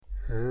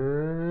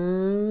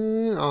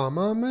I'm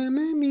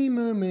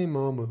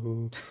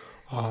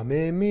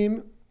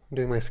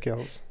doing my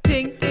skills.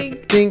 Ding,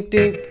 ding. Ding,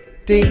 ding,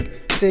 ding,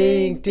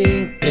 ding,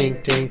 ding,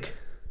 ding, ding.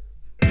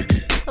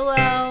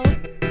 Hello.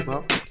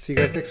 Well, see you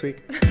guys next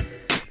week.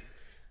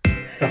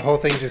 The whole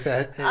thing just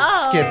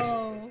skipped.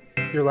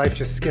 Your life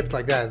just skipped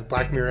like that. It's a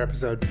Black Mirror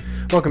episode.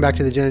 Welcome back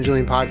to the Jen and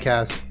Julian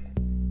podcast.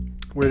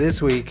 Where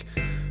this week,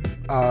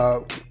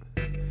 I'm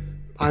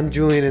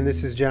Julian and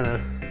this is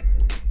Jenna.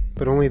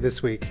 But only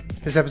this week.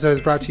 This episode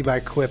is brought to you by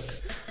Quip,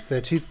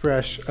 the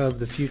toothbrush of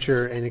the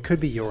future, and it could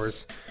be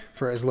yours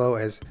for as low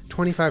as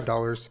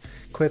 $25.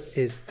 Quip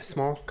is a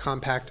small,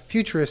 compact,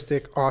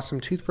 futuristic, awesome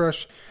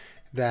toothbrush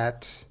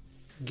that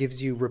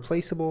gives you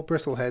replaceable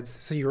bristle heads,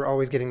 so you're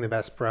always getting the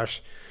best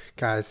brush.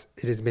 Guys,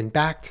 it has been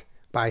backed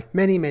by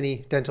many,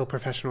 many dental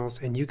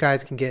professionals, and you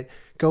guys can get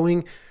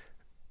going.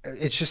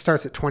 It just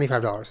starts at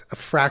 $25, a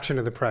fraction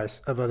of the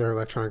price of other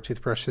electronic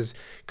toothbrushes.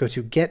 Go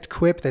to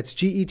GetQuip, that's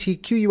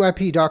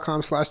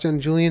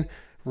GetQuip.com/JenandJulian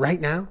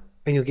right now,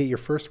 and you'll get your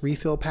first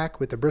refill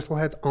pack with the bristle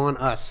heads on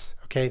us,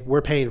 okay?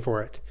 We're paying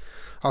for it.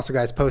 Also,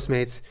 guys,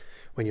 Postmates,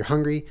 when you're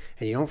hungry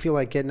and you don't feel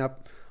like getting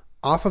up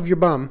off of your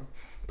bum,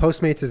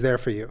 Postmates is there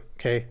for you,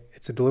 okay?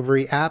 It's a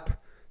delivery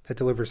app that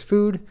delivers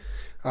food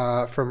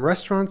from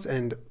restaurants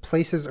and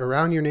places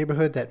around your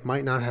neighborhood that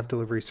might not have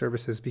delivery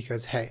services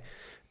because, hey,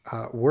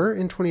 we're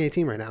in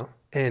 2018 right now,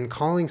 and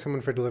calling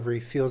someone for delivery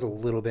feels a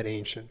little bit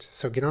ancient.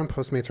 So get on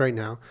Postmates right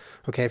now.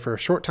 Okay, for a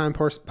short time,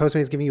 Postmates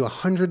is giving you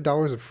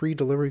 $100 of free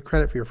delivery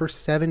credit for your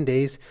first 7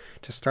 days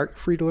to start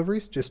free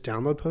deliveries. Just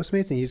download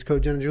Postmates and use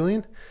code Jen and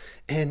Julian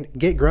and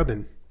get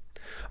grubbing.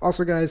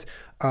 Also, guys,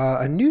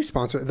 a new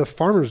sponsor, The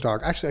Farmer's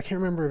Dog. Actually, I can't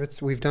remember if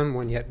we've done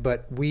one yet,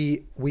 but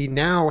we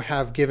now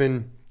have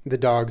given the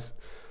dogs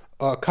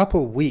a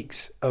couple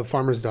weeks of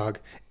Farmer's Dog,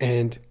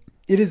 and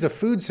it is a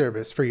food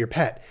service for your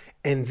pet.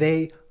 And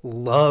they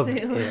loved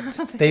it.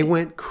 They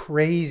went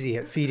crazy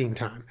at feeding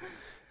time.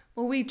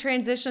 Well, we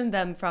transitioned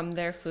them from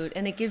their food,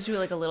 and it gives you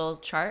like a little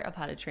chart of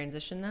how to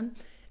transition them.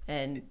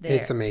 And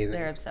it's amazing.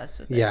 They're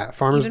obsessed with it. Yeah,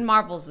 even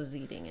Marbles is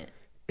eating it.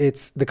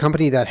 It's the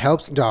company that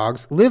helps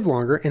dogs live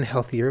longer and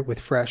healthier with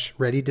fresh,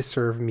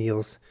 ready-to-serve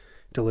meals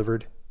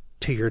delivered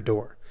to your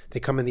door. They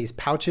come in these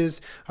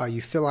pouches.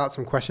 You fill out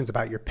some questions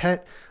about your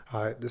pet,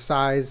 the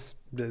size,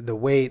 the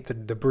weight,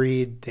 the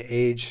breed, the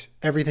age,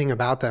 everything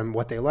about them,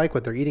 what they like,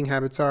 what their eating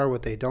habits are,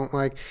 what they don't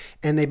like.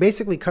 And they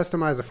basically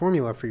customize a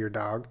formula for your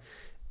dog.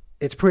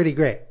 It's pretty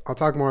great. I'll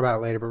talk more about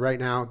it later, but right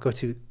now go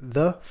to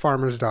The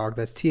Farmer's Dog.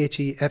 That's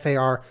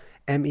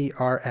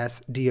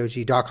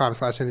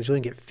TheFarmersDog.com/JenandJulian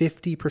and get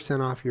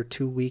 50% off your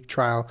 2-week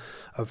trial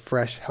of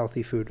fresh,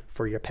 healthy food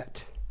for your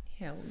pet.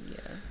 Hell yeah.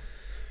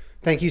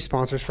 Thank you,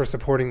 sponsors, for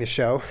supporting the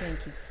show.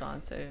 Thank you,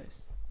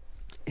 sponsors.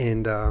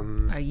 And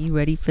are you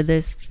ready for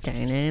this?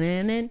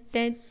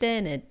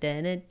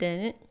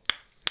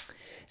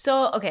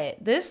 So, okay,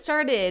 this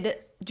started,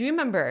 do you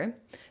remember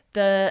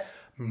the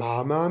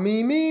Mama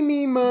me me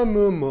me ma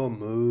moo moo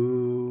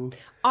moo.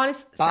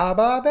 Honest ba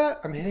ba ba.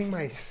 I'm hitting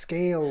my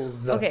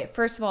scales. Okay,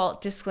 first of all,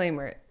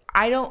 disclaimer.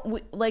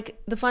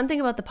 The fun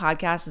thing about the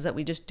podcast is that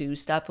we just do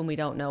stuff and we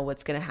don't know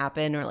what's going to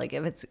happen or like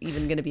if it's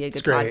even going to be a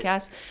good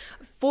podcast.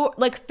 For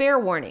like, fair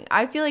warning,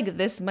 I feel like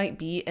this might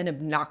be an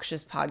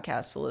obnoxious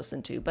podcast to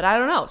listen to, but I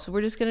don't know. So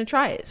we're just going to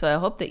try it. So I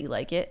hope that you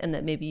like it and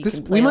that maybe you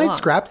can play we might along.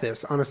 Scrap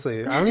this,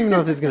 honestly. I don't even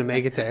know if this is going to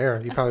make it to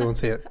air. You probably won't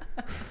see it.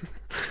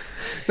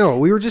 No,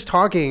 we were just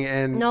talking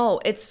and... No,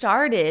 it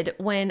started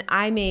when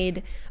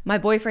my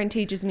boyfriend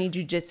teaches me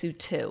jujitsu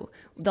too.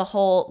 The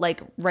whole,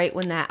 like, right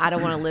when that I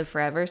Don't Want to Live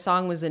Forever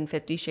song was in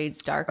 50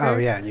 Shades Darker. Oh,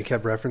 yeah, and you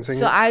kept referencing it?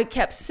 So I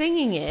kept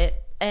singing it,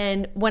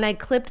 and when I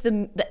clipped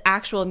the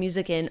actual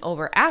music in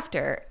over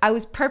after, I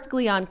was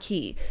perfectly on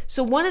key.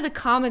 So one of the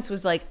comments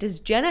was like, does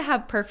Jenna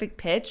have perfect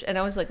pitch? And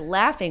I was like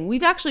laughing.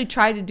 We've actually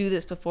tried to do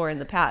this before in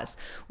the past,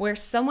 where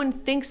someone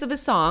thinks of a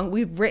song,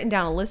 we've written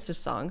down a list of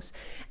songs,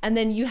 and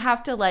then you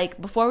have to,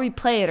 like, before we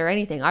play it or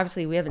anything,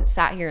 obviously we haven't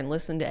sat here and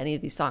listened to any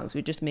of these songs,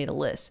 we just made a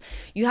list.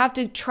 You have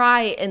to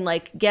try and,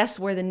 like, guess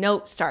where the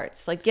note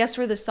starts, like guess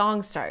where the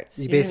song starts.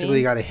 You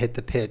basically got to hit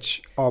the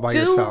pitch all by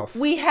yourself.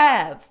 We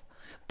have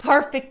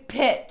perfect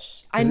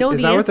pitch. I know the answer.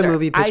 Is that what the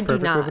movie Pitch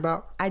Perfect was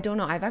about? I don't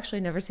know. I've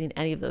actually never seen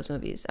any of those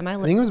movies. I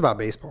think it was about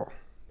baseball.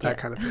 That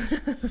kind of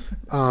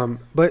thing.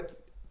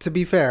 But to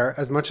be fair,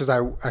 as much as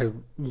I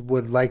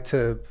would like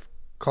to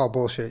call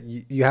bullshit,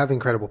 you have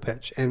incredible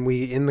pitch. And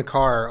we, in the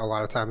car, a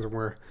lot of times when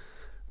we're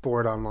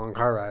bored on long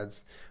car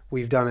rides,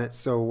 we've done it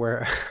so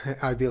where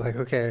I'd be like,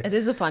 okay. It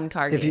is a fun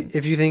car game.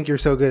 If you think you're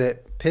so good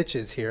at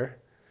pitches here,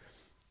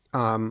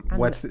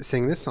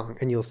 sing this song.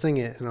 And you'll sing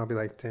it and I'll be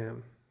like,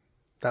 damn.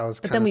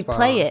 But then we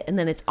play it and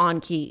then it's on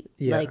key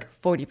like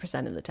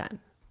 40% of the time.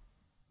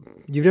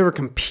 You've never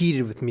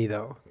competed with me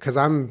though, because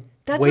I'm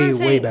That's way, what I'm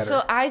saying. way better.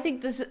 So I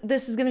think this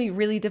is going to be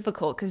really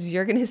difficult because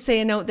you're going to say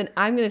a note, then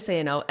I'm going to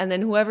say a note, and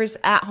then whoever's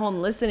at home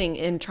listening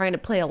and trying to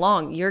play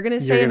along, you're going to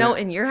say a note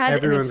in your head.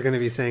 Everyone's going to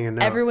be saying a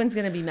note. Everyone's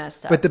going to be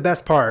messed up. But the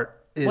best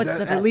part is What's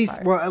the at best least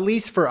part? well, at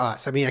least for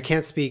us. I mean, I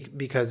can't speak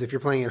because if you're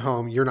playing at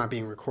home, you're not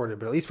being recorded.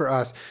 But at least for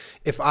us,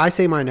 if I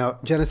say my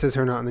note, Jenna says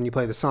her note, and then you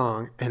play the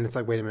song, and it's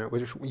like, wait a minute,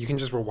 you can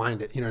just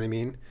rewind it. You know what I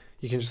mean?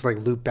 You can just like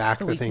loop back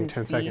So the we thing can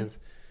 10 see. seconds.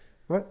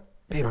 What?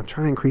 Babe, I'm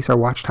trying to increase our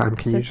watch time.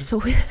 Can you It's just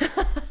so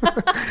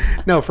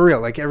no, for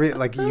real? Like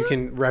you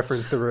can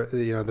reference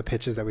the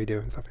pitches that we do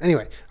and stuff.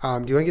 Anyway, do you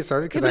want to get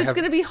started? but it's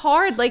gonna be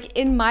hard, like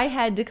in my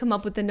head, to come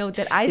up with the note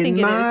that I think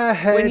in it my is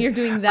head, when you're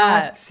doing I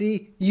that.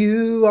 see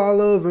you all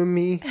over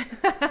me.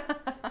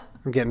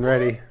 I'm getting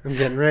ready.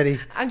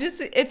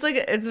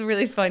 It's a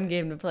really fun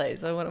game to play,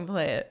 so I want to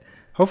play it.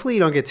 Hopefully you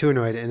don't get too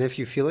annoyed, and if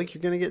you feel like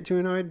you're gonna get too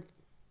annoyed,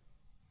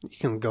 you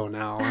can go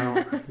now.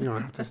 You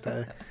don't have to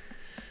stay.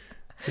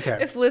 Okay.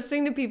 If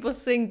listening to people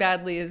sing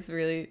badly is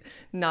really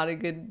not a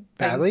good thing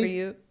Badly? for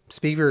you.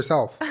 Speak for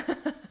yourself.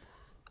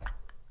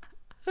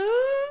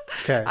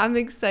 Okay. I'm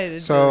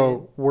excited.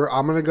 So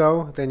I'm gonna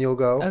go, then you'll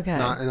go. Okay.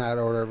 Not in that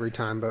order every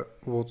time, but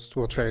we'll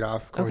trade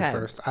off going Okay.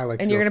 first. I like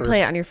to and go you're gonna first,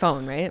 play it on your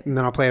phone, right? and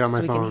then I'll play it on So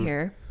my we phone. can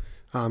hear.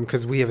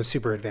 Because we have a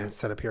super advanced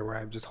setup here where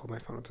I just hold my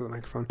phone up to the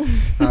microphone.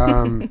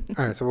 All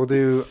right, so we'll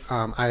do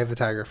 "Eye of the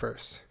Tiger"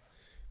 first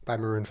by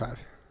Maroon 5.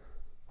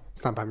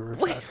 It's not by Maroon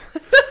 5.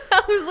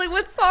 I was like,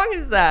 what song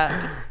is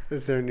that?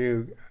 It's their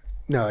new.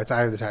 No, it's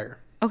 "Eye of the Tiger."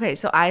 Okay,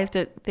 so I have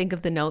to think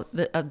of the note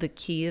of the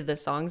key the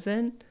song's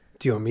in.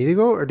 Do you want me to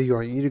go or do you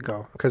want you to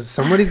go? Because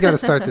somebody's got to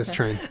start this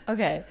train.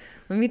 Okay,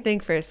 let me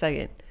think for a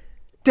second.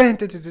 I I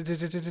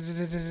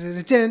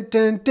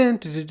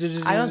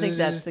don't think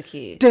that's the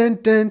key. Bam,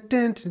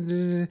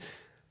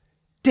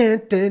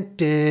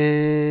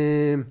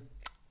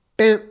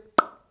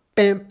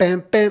 bam,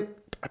 bam,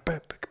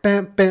 bam,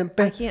 bam, bam, I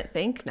bam. can't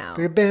think now.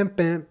 Bam,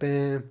 bam,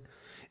 bam.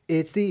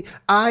 It's the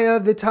eye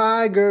of the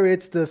tiger.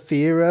 It's the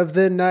fear of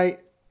the night.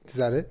 Is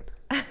that it?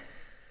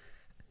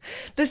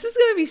 This is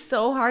gonna be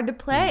so hard to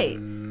play.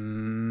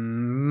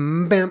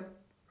 Bam.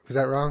 Was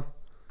that wrong?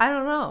 I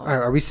don't know. All right,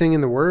 are we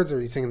singing the words or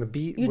are you singing the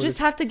beat? You What just is-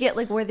 have to get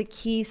like where the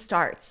key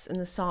starts in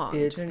the song.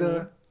 It's Do you know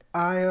what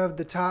I the eye of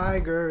the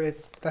tiger.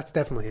 That's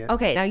definitely it. mean?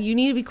 Okay, now you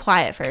need to be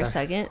quiet for a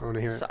second, I wanna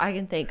hear so it. I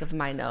can think of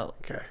my note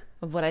Okay.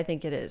 of what I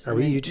think it is. Are and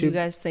we then YouTube? You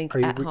guys think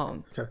at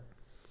home. Okay.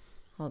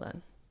 Hold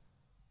on.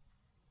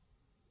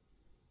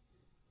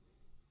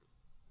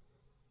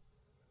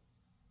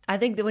 I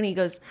think that when he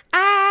goes,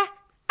 eye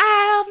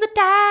of the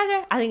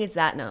tiger, I think it's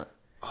that note.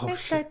 Oh,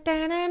 shit.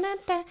 That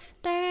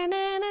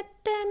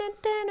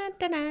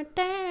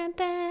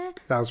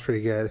That was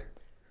pretty good.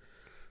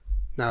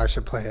 Now I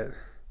should play it.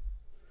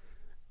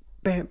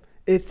 Bam.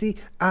 It's the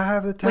eye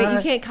of the tiger. Wait,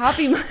 you can't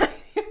copy mine.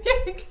 You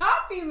can't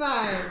copy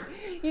mine.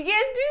 You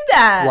can't do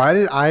that. Why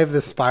did Eye of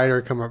the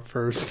Spider come up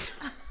first?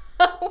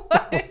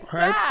 What is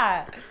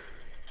that?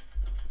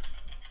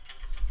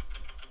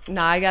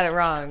 Nah, I got it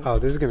wrong. Oh,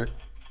 this is gonna.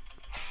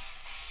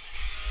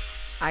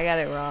 I got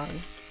it wrong.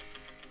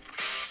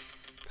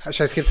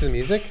 Should I skip to the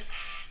music?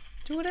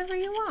 Do whatever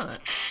you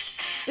want.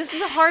 This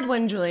is a hard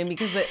one, Julian,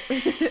 because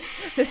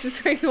this is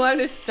where you want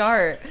to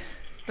start.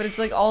 But it's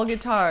like all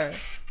guitar.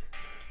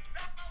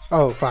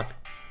 Oh, fuck.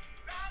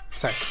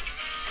 Sorry.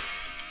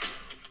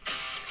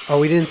 Oh,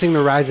 we didn't sing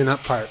the rising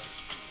up part.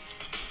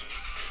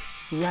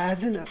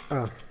 Rising up.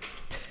 Oh.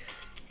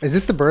 Is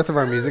this the birth of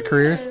our music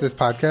careers, this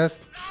podcast?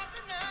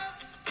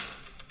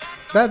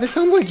 This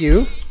sounds like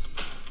you.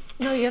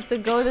 No, you have to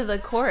go to the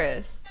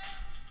chorus.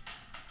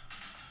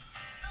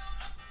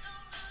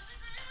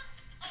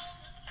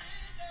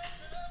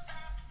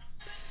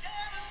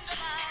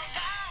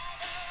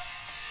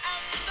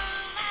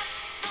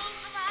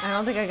 I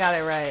don't think I got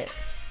it right.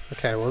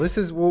 Okay, well,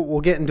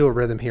 we'll get into a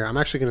rhythm here. I'm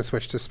actually going to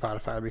switch to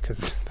Spotify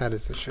because that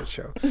is a shit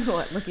show.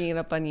 What, looking it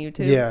up on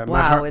YouTube? Yeah, my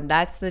Wow, heart- and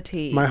that's the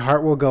T. My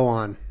heart will go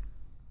on.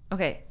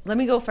 Okay, let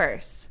me go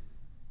first.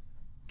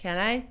 Can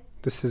I?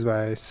 This is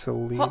by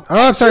Celine. Oh,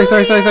 Oh, I'm sorry.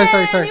 Julian,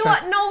 Sorry. you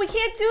want- no, we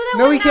can't do that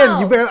No, one we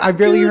now. can't. I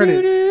barely heard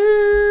it.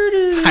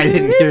 I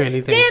didn't hear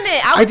anything. Damn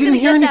it. I didn't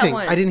hear That anything.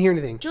 one. I didn't hear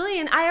anything.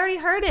 Julian, I already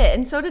heard it,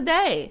 and so did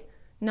they.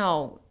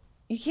 No.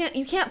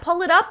 You can't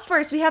pull it up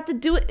first. We have to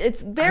do it.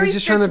 It's very I was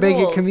just trying to strict make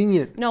it rules.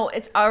 convenient. No,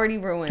 it's already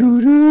ruined.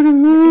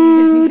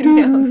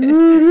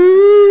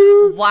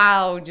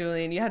 Wow,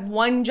 Julian, you had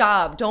one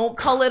job. Don't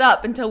pull it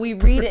up until we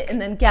read it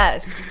and then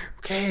guess.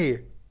 Okay.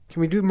 Can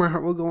we do My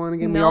Heart Will Go On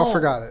again? No, We all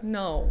forgot it.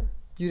 No.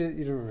 You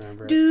didn't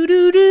remember it. Do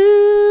do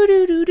do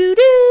do do do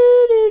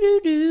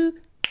do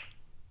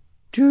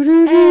do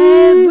do.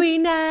 Every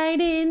night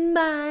in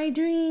my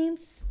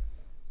dreams,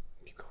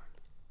 Keep going.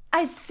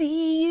 I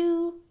see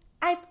you,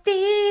 I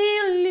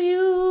feel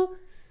you.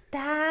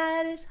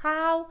 That is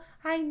how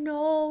I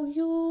know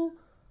you.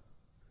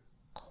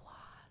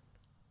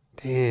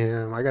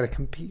 Damn, I got to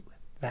compete with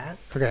that.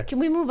 Okay. Can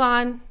we move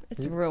on?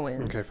 It's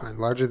ruined. Okay, fine.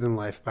 Larger Than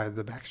Life by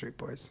the Backstreet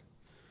Boys.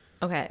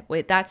 Okay,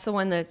 wait, that's the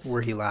one that's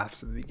Where he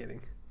laughs at the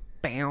beginning.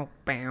 bow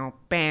bow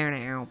bow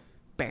now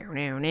bow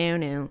now now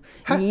now.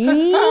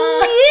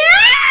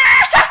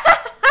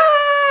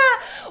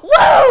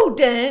 Whoa!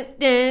 Dun,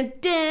 dun,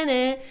 dun, dun,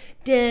 dun,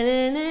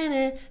 dun, dun,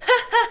 dun. Ha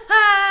ha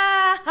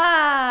ha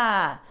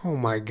ha! Oh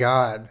my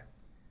God.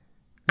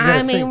 gotta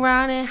I mean, sing.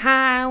 running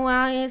high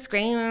while you're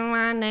screaming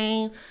my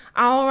name.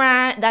 All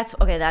right, that's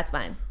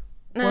mine.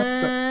 What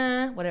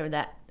the- Whatever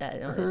that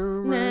note is.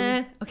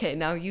 Nah. Okay,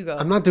 now you go.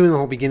 I'm not doing the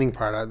whole beginning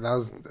part. I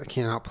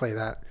can't outplay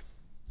that.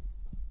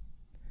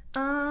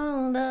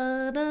 Oh,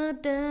 da, da,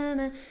 da,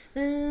 da, da,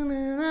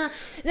 da,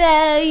 da.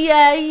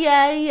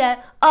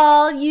 Yeah.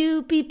 All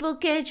you people,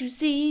 can't you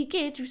see?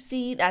 Can't you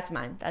see? That's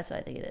mine. That's what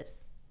I think it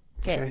is.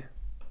 Okay.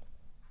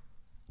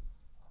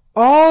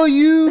 All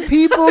you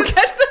people. That's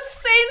the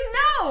same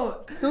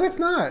note. No, it's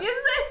not. Is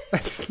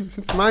it?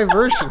 It's my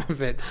version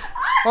of it.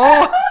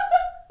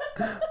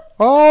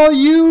 All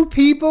you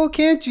people,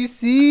 can't you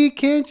see?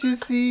 Can't you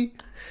see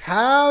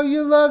how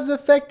your love's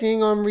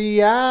affecting on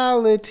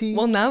reality?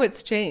 Well, now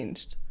it's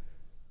changed.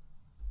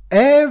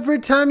 Every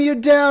time you're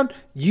down,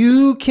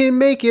 you can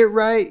make it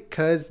right,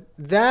 'cause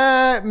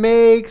that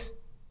makes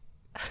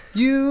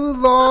you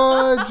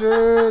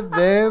larger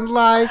than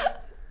life.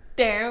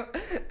 Damn.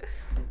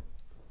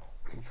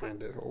 I'll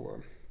find it. Hold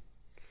on.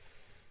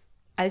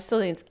 I still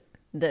think it's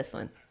this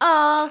one.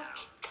 Oh.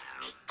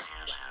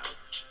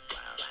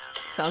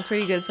 Sounds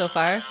pretty good so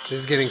far. This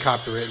is getting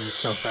copywritten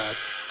so fast.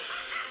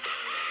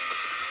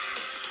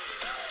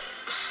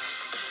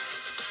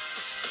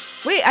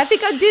 Wait, I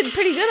think I did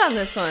pretty good on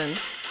this one.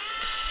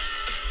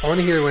 I want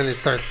to hear when it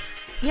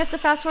starts. You have to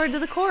fast forward to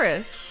the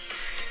chorus.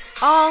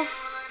 Oh,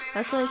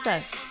 that's what I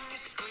said.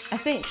 I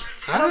think.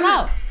 I don't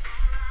know.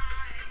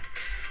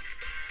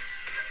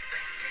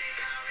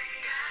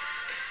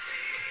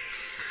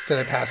 Did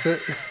I pass it?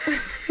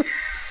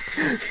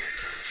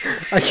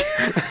 I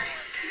can't.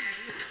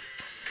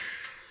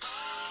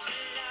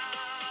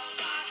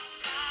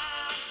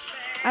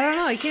 I don't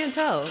know. I can't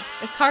tell.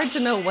 It's hard to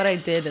know what I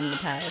did in the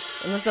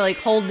past. Unless I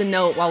hold the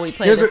note while we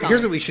play the song.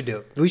 Here's what we should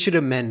do. We should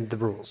amend the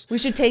rules. We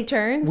should take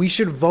turns. We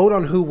should vote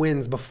on who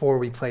wins before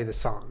we play the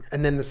song.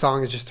 And then the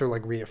song is just to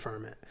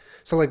reaffirm it.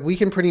 So we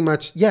can pretty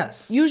much,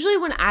 yes. Usually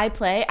when I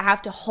play, I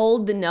have to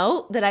hold the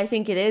note that I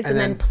think it is and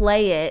then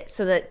play it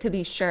so that to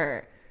be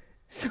sure.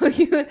 So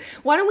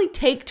why don't we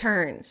take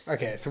turns?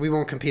 Okay, so we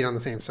won't compete on the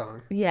same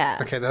song. Yeah.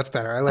 Okay, that's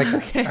better. I like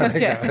that. I like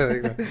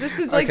that. This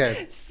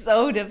is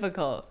so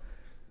difficult.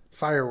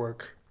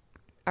 Firework.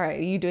 All right,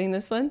 are you doing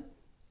this one?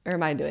 Or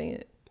am I doing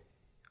it?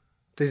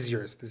 This is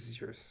yours.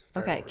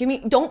 Firework.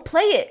 Okay, don't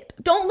play it.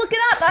 Don't look it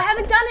up. I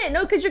haven't done it.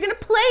 No, because you're going to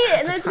play it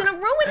and then it's going to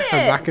ruin it.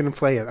 I'm not going to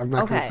play it. I'm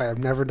not going to play it. I've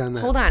never done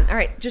that. Hold on. All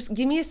right, just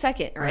give me a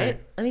second, all right?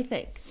 Let me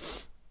think.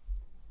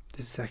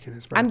 This second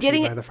is brought to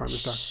you by the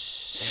Farmer's Dog.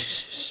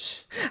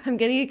 I'm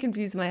getting it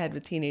confused in my head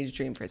with Teenage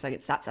Dream for a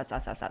second. Stop.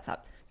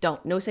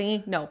 Don't. No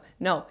singing. No.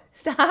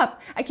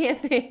 Stop. I can't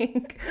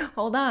think.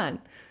 Hold on.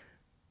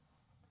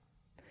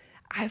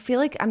 I feel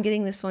like I'm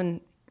getting this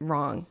one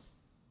wrong.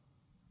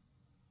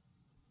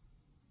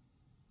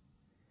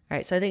 All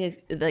right, so I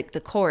think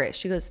the chorus.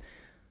 She goes,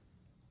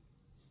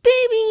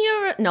 "Baby,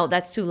 you're a..." No,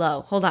 that's too low.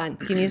 Hold on.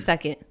 Give me a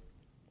second.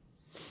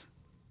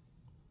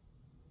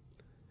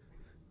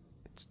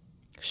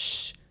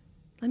 Shh.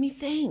 Let me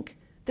think.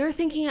 They're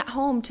thinking at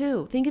home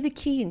too. Think of the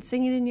key and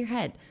sing it in your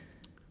head.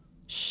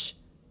 Shh.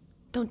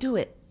 Don't do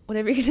it.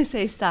 Whatever you're going to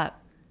say, stop.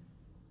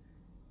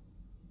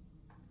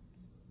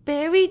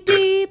 Very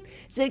deep.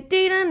 Do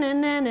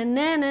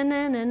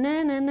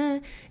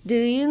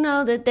you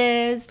know that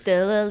there's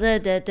still a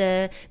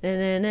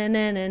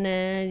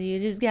you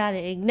just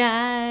gotta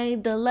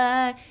ignite the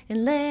light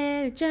and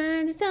let it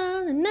shine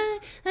on the night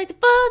like the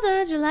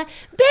 4th of July.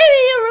 Baby,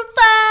 you're a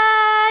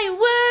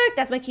firework.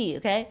 That's my key,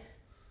 okay?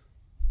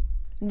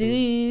 Do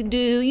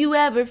you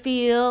ever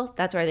feel?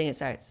 That's where I think it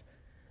starts.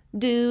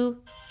 Damn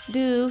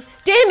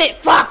it,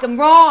 fuck, I'm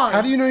wrong.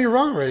 How do you know you're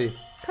wrong already?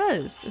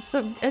 Because it's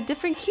a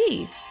different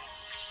key.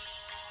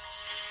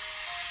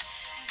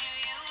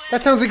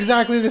 That sounds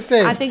exactly the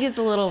same. I think it's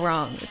a little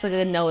wrong. It's like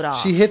a note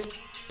off. She hits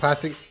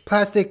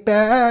plastic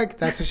bag.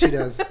 That's what she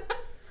does.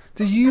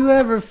 Do you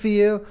ever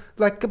feel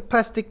like a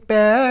plastic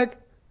bag?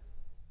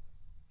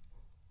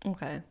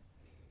 Okay.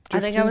 I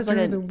think I was like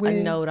a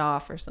note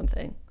off or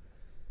something.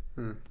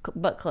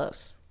 But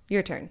close.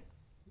 Your turn.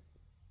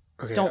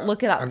 Okay, Don't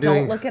look it up.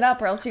 Don't look it up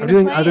or else you're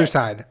going to play other it.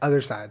 side. Other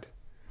side.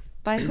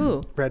 By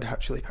who? Red Hot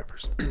Chili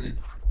Peppers.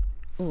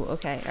 Ooh,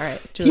 okay. All right.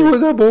 He Julie.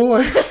 was a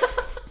boy.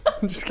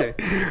 I'm just kidding.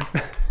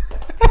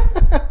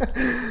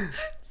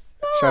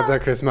 Shouts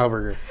out Chris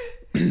Melberger.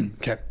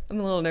 Okay. I'm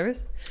a little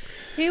nervous.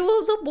 He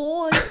was a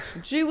boy.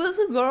 She was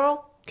a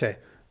girl. Okay.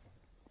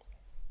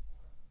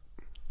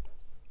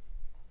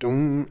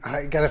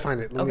 I gotta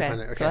find it. Let me find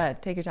it. Okay. Go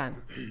ahead. Take your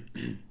time.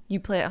 You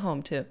play at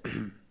home too.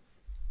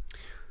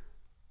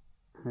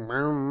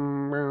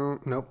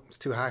 Nope, it's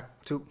too high.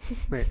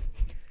 Wait.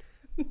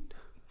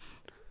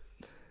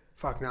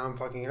 Fuck, now I'm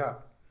fucking it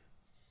up.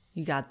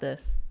 You got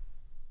this.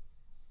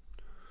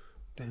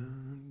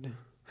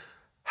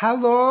 How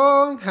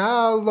long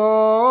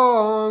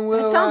will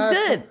That sounds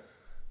good.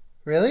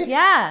 Really?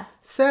 Yeah.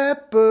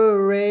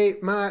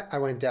 Separate my... I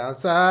went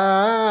downside.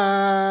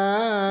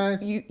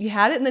 You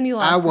had it and then you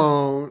lost I it.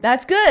 won't.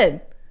 That's good.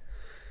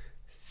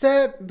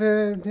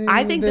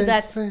 I think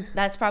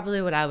that's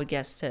probably what I would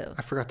guess too.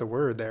 I forgot the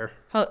word there.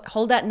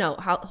 Hold that note.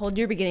 Hold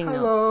your beginning note.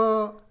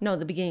 Hello. No,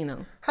 the beginning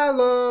note.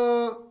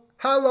 Hello.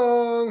 How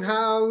long?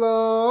 How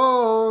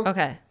long?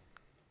 Okay.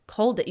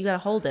 Hold it. You gotta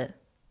hold it.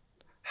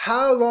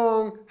 How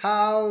long?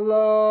 How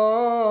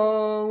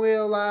long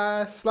will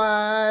I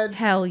slide?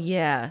 Hell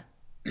yeah.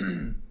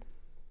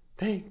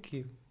 Thank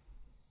you.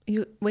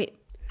 You wait.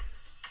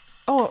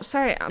 Oh,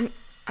 sorry.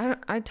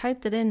 I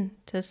typed it in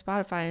to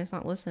Spotify and it's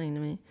not listening to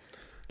me.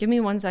 Give me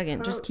 1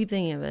 second. Just keep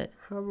thinking of it.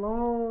 How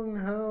long?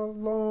 How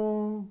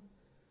long?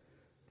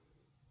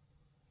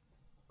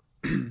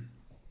 All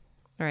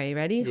right, you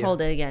ready? Yeah.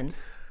 Hold it again.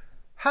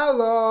 How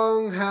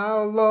long?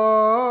 How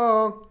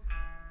long?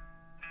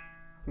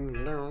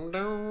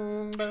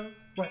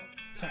 What?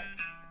 Sorry.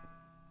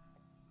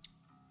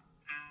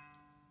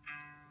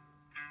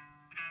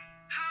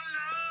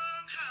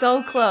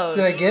 So close.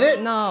 Did I get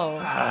it? No.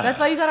 That's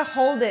why you gotta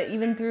hold it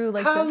even through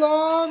like. How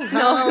long?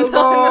 No, How no,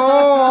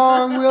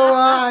 long will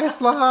I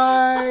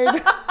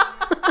slide?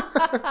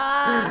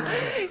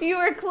 You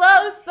were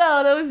close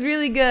though. That was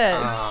really good.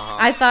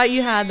 I thought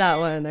you had that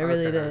one. I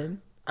really Okay. did.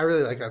 I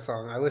really like that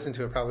song. I listened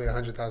to it probably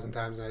 100,000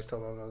 times and I still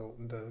don't know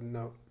the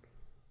note.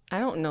 I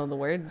don't know the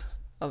words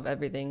of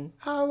everything.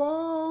 How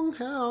long?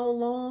 How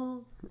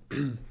long?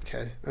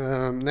 Okay.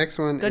 Next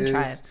one Good is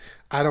try.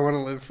 I Don't Want to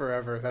Live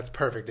Forever. That's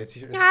perfect. It's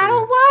I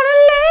don't want to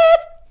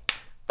live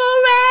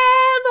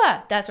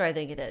forever. That's where I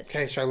think it is.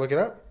 Okay, should I look it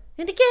up?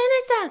 And again,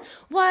 it's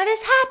what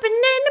is happening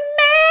to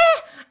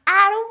me?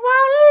 I don't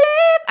want to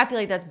live. I feel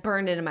like that's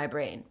burned into my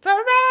brain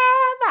forever.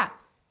 I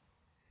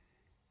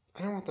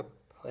don't want the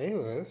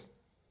playlist.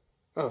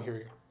 Oh, here we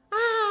go.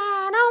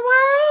 I don't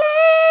want to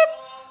live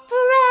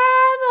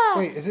forever.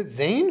 Wait, is it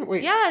Zayn?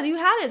 Wait. Yeah, you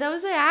had it. That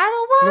was it. I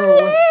don't want to No,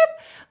 wait. live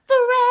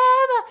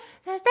forever.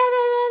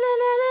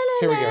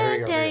 Here we go, here we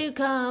go, Till here we go. you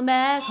come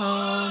back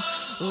home.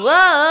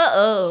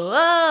 Whoa,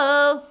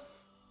 whoa.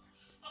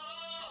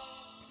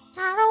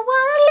 I don't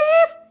want to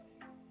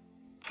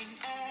live.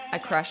 I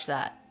crushed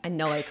that. I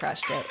know I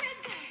crushed it.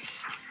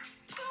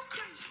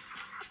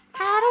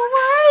 I don't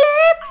want to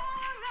live.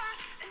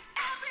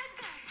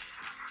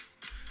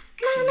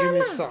 Give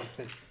me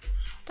something.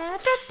 Da, da, da,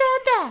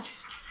 da.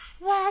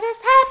 What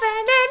is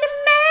happening to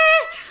me?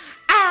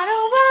 I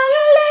don't want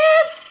to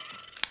live.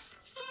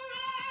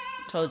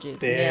 Told you.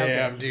 Nailed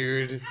Damn, it.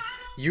 dude.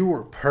 You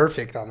were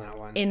perfect on that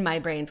one. In my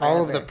brain forever.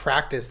 All of the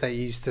practice that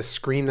you used to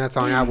scream that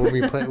song out when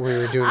we were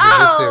doing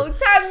Oh,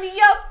 jiu-jitsu. turn me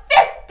up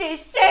 50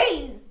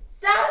 Shades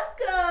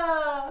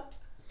Darker.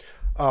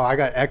 Oh, I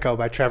got Echo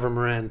by Trevor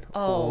Moran.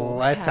 Oh,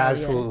 Let's hell yeah.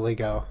 absolutely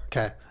go.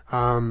 Okay.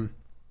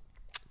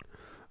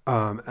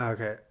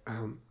 Okay.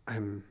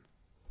 I'm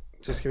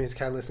just give me.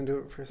 Can I listen to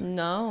it for a second?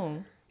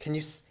 No. Can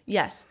you?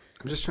 Yes.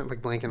 I'm just trying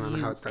like blanking on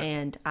You how it starts.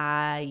 and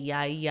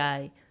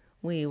I,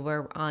 we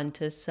were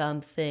onto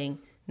something.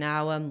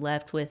 Now I'm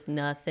left with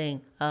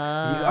nothing.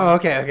 Oh,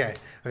 okay.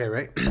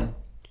 Right.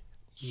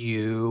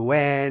 You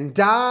and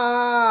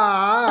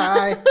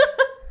I.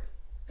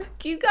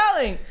 Keep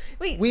going.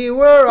 Wait. We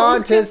were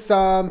onto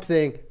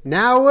something.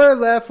 Now we're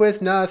left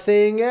with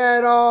nothing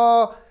at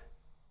all.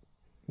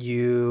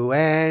 You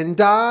and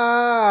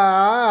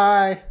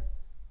I.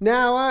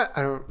 Now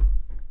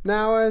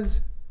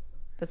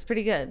That's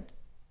pretty good.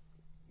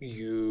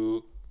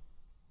 you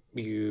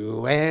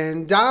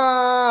and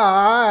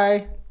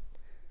I.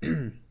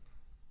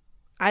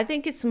 I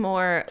think it's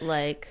more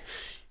like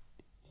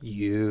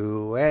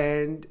You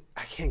and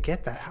I can't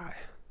get that high.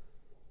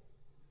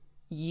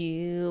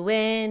 you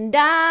and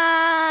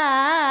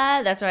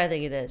I. That's what I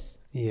think it is.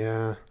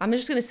 Yeah. I'm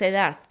just going to say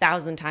that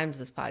 1,000 times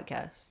this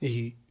podcast.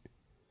 You-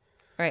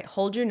 All right,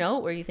 hold your note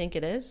where you think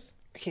it is.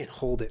 I can't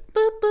hold it.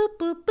 Boop, boop,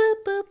 boop, boop,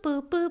 boop,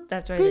 boop, boop.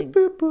 That's what I Boop, think.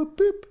 boop, boop,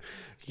 boop.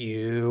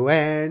 You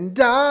and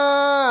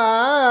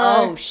I.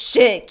 Oh,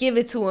 shit. Give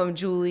it to him,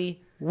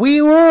 Julie.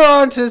 We were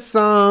onto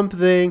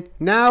something.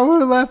 Now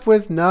we're left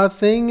with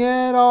nothing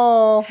at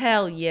all.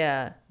 Hell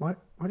yeah. What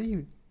do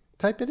you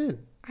type it in?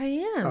 I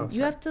am. Oh, You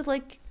sorry. have to,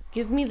 like,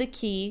 give me the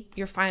key,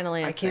 your final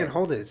answer. I can't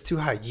hold it. It's too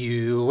high.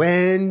 You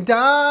and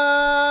I.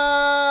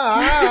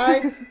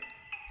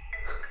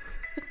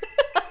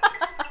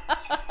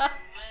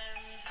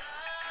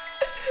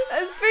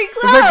 That's pretty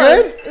close. Is that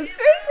good? It's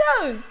pretty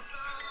close.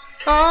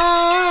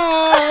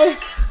 I.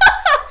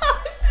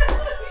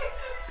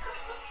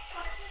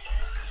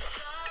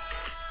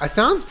 It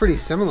sounds pretty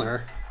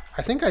similar.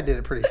 I think I did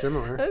it pretty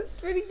similar. That's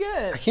pretty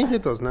I good. can't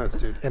hit those notes,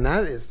 dude. And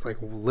that is like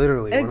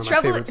literally And one of my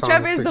Trevor, favorite songs.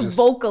 Trevor is to the just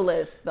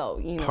vocalist, though.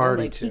 You know,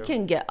 party like, he to.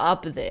 can get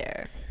up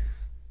there.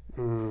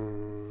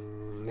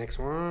 Next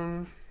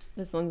one.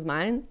 This one's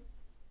mine.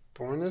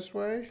 Born This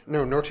Way?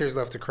 No, No Tears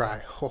Left to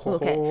Cry. Ho, ho,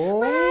 Okay.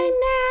 ho. Right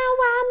now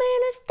I'm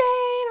in a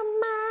state of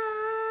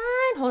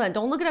mind. Hold on,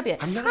 don't look it up yet.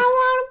 I'm not. I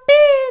wanna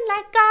be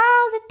like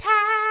all the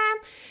time.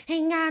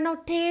 Ain't got no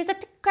tears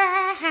left to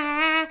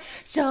cry.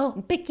 So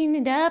I'm picking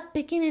it up,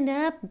 living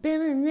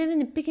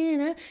and picking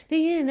it up,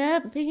 picking it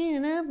up, picking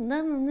it up,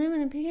 loving,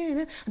 living and picking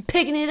it up. I'm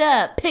picking it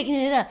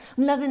up,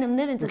 I'm loving, I'm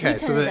living. Okay,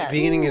 so the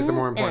beginning is the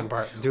more important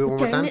part. Do it one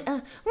more time. Right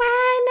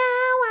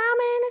now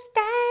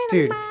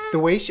Dude, the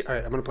way she... All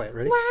right, I'm going to play it.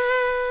 Ready?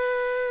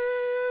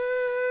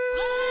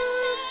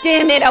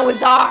 Damn it, I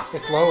was off.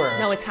 It's lower.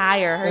 No, it's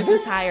higher. Hers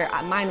is higher.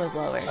 Mine was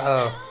lower.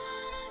 Oh.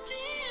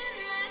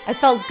 I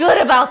felt good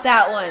about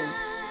that one.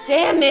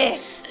 Damn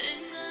it.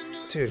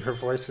 Dude, her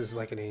voice is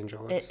like an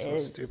angel. It's so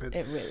stupid.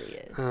 It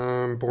really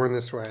is. Born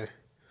This Way.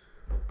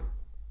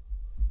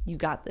 You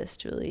got this,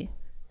 Julie.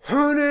 I'm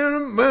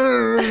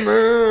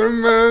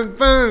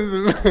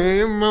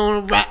on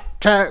a right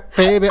track,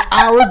 baby.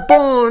 I was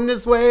born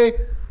this way.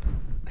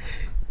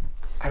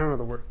 I don't know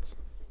the words.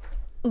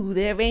 Ooh,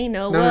 there ain't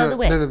no other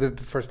way. No,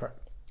 the first part.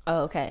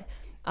 Oh, okay.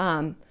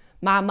 My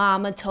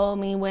mama told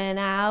me when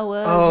I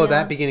was young. That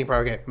That beginning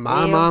part. Okay.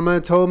 My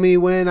mama told me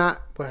when I...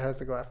 What has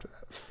to go after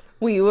that?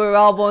 we were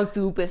all born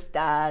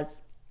superstars.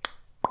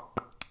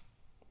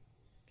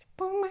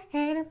 Put my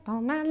head up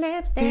on my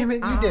lipstick. Damn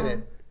it, you did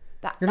it.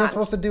 You're not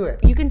supposed to do it.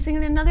 You can sing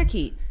in another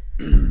key.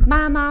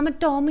 My mama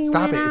told me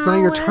Stop when it. It's not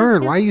your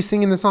turn. young. Why are you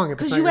singing the song?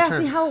 Because you asked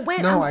me how it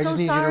went. No, I'm I just so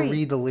need sorry. you to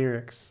read the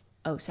lyrics.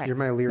 Oh, sorry. You're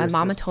my lyricist. My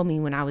mama told me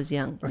when I was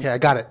young. Okay, I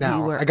got it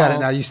now. were I got it all-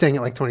 now. You sang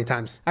it like 20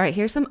 times. All right,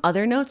 here's some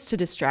other notes to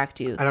distract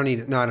you. I don't need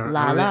it. No, I don't.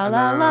 La I don't la need-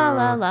 la no, la no,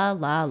 la no, no.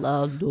 la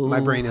la la. My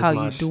brain is How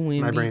mush. you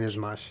doing? My me? brain is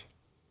mush.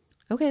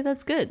 Okay,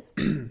 that's good.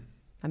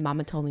 My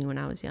mama told me when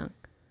I was young,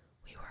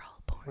 we were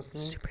all born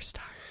superstars.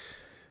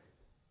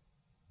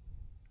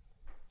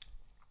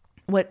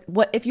 What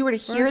if you were to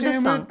hear the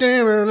song?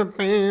 I'm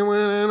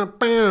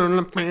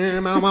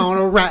on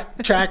a right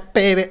track,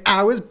 baby.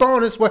 I was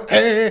born this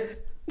way.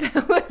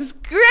 That was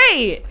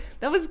great.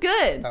 That was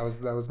good. That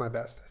was my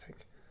best, I think.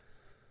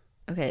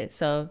 Okay,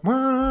 so I'm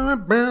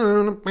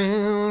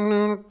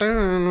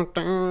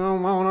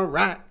on a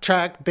right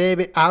track,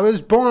 baby. I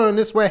was born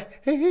this way.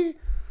 It doesn't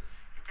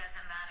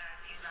matter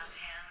if you love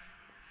him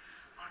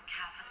or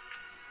Kevin.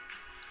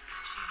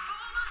 She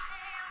rolled my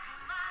hair,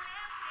 put my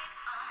lipstick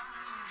on,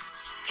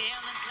 in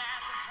the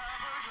glass of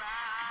cover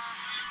dry.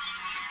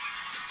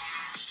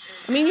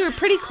 I mean, you were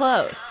pretty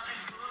close. Who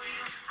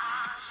you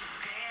are, she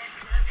said,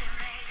 'cause he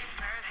made you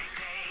perfect,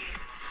 babe.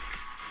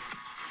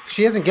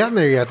 She hasn't gotten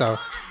there yet, though.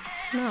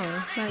 No,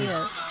 not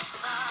yet.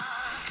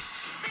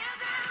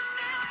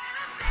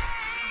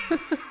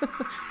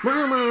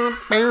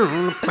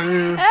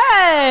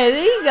 Hey,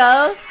 there you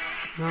go.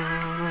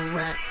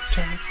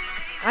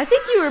 I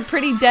think you were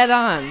pretty dead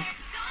on.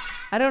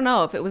 I don't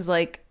know if it was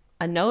like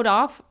a note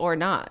off or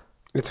not.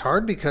 It's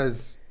hard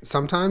because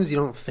sometimes you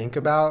don't think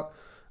about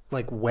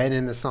like when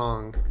in the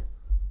song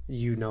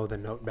you know the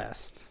note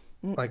best.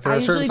 Like there I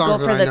are certain usually go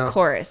songs for that I the know.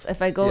 chorus.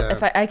 If I go, Yeah.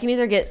 if I can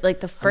either get like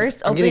the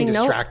 1st I'm getting opening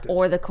note distracted.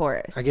 or the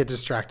chorus. I get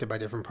distracted by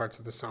different parts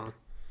of the song.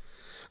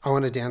 I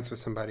want to dance with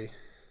somebody.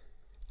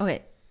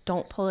 Okay,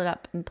 don't pull it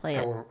up and play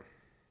I it. won't.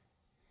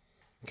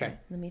 Okay.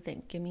 Let me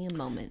think. Give me a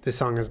moment. This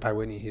song is by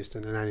Whitney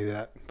Houston, and I knew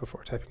that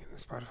before typing it in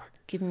Spotify.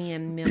 Give me a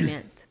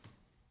moment.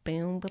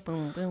 Boom, boom,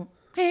 boom, boom.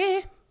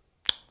 Eh.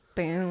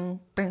 Boom,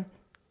 boom.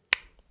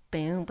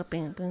 Boom, boom,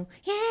 boom, boom.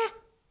 Yeah.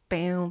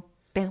 Boom,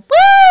 boom.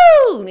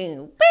 Woo! Beep.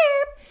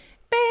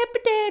 Beep,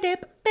 beep,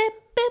 beep, beep,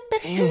 beep,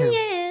 beep. Damn.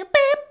 Yeah.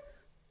 Beep.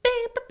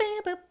 Beep,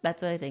 beep, beep.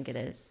 That's what I think it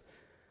is.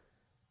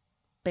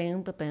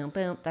 Boom, boom, boom,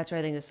 boom. That's where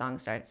I think the song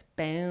starts.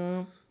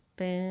 Boom,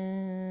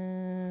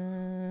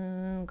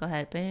 boom. Go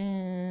ahead.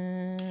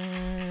 Boom.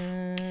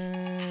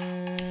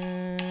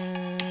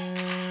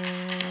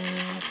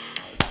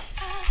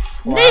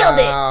 Nailed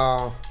it.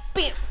 Wow.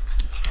 Beep.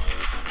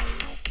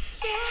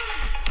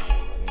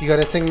 You got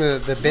to sing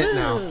the bit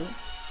now. Ooh.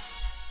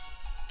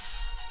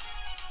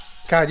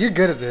 God, you're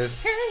good at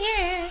this. Hell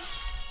yeah.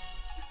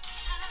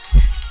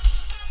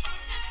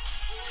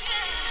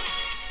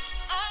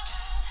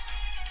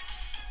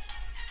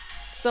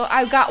 So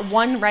I got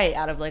one right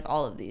out of like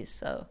all of these,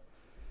 so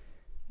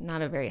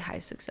not a very high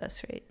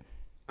success rate.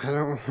 I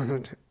don't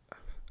want to.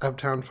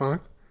 Uptown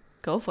Funk?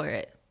 Go for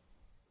it.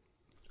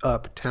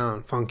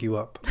 Uptown Funk You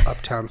Up.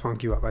 Uptown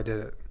Funk You Up. I did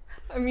it.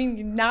 I mean,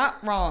 you're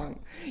not wrong.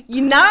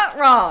 You're not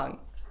wrong.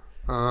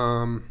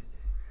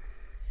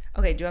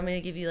 Okay, do you want me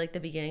to give you like the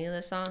beginning of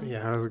the song?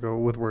 Yeah, how does it go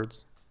with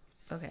words?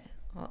 Okay,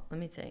 well, let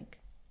me think.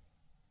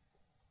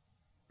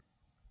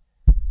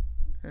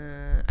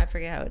 I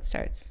forget how it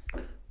starts.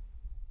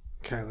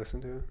 Can I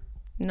listen to it?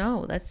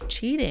 No, that's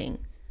cheating.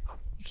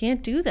 You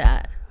can't do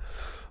that.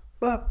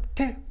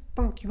 Uptown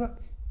Funk You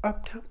Up.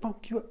 Uptown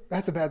Funk You Up.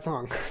 That's a bad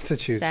song to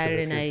choose. Saturday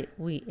for this night,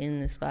 we in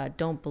the spot.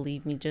 Don't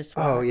believe me, just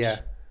watch. Oh, yeah.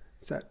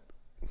 Is that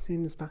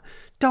in the spot?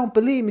 Don't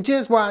believe me,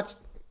 just watch.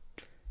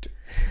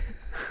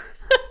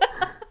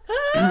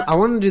 I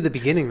want to do the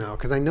beginning, though,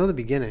 because I know the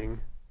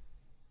beginning.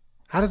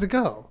 How does it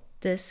go?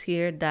 This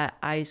here, that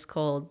ice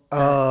cold.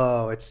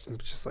 Oh, it's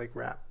just like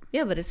rap.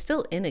 Yeah, but it's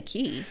still in a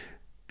key.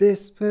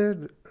 This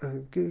bird,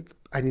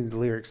 I need the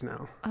lyrics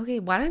now. Okay,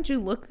 why don't you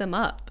look them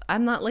up?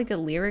 I'm not like a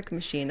lyric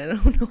machine. I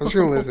don't know. I'm just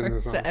gonna listen to the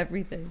words song. to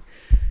everything.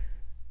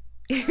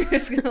 You're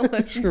just gonna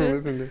listen Just gonna to it.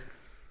 listen to.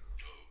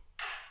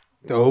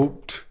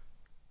 Doped.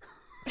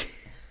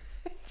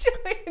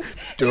 Julian,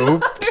 Doped. You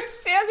don't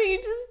understand that you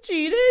just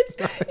cheated?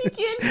 You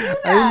can't do that.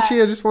 I didn't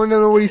cheat. I just wanted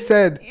to know what he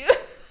said.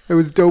 It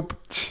was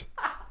doped.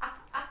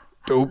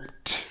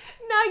 Doped.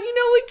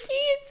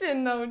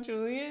 Listen though,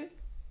 Julian.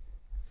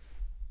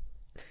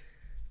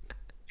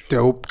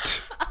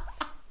 Doped.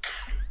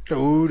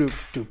 Do do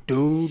do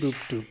do do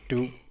do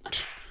do.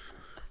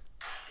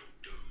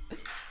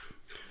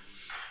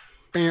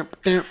 Bam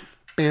bam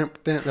bam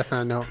bam. That's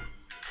not a note.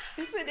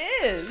 Yes, it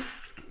is.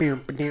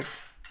 Bam bam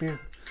bam.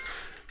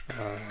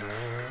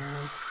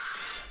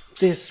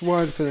 This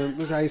one for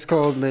the ice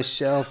cold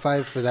Michelle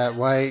Fight for that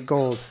white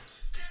gold.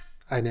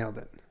 I nailed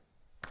it.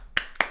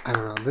 I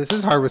don't know. This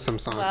is hard with some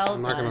songs. Well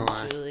I'm not done, gonna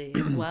lie. Julie.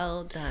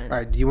 Well done. All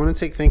right. Do you want to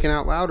take Thinking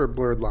Out Loud or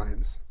Blurred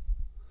Lines?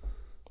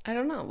 I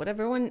don't know.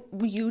 Whatever one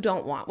you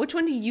don't want. Which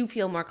one do you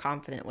feel more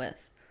confident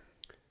with?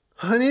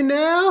 Honey,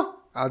 now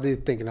I'll do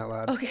Thinking Out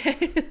Loud.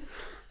 Okay.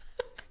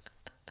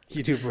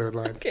 You do Blurred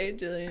Lines. Okay,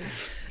 Julian.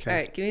 Okay. All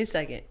right, give me a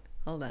second.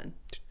 Hold on.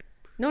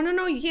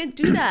 No, you can't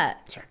do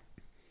that. Sorry.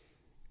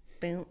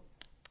 Boom.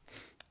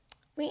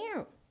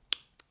 Meow.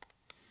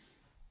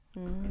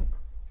 Let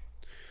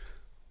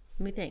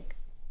me think.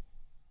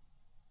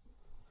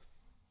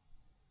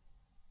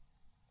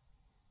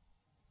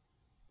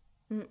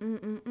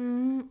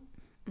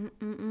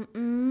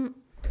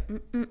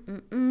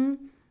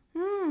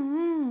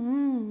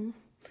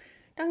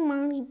 Don't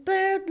money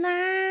bird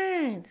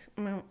lines.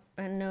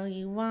 I know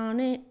you want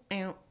it.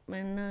 I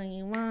know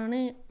you want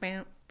it.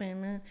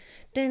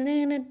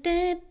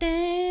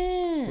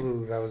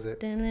 Ooh, that was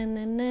it.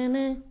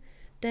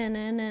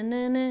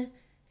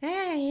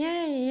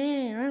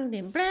 Hey,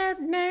 rolling bird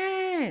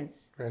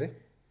lines. Ready?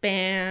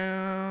 Bam.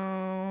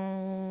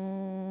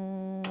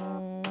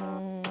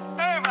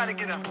 Everybody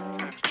get up.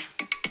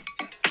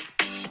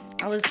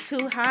 I was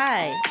too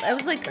high. I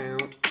was like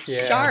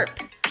Yeah. sharp.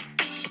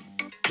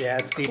 Yeah,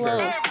 it's deeper.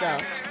 Close though.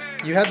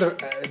 You had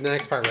the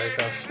next part right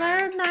though.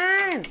 Bird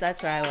lines.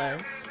 That's where I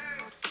was.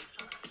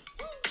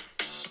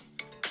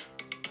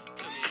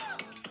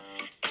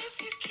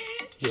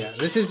 Yeah,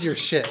 this is your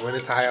shit when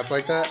it's high up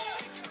like that.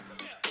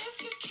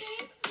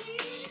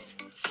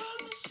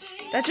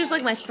 That's just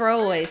like my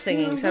throwaway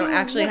singing, so I don't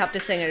actually have to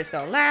sing. I just go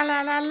la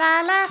la la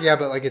la la. Yeah,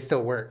 but like it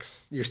still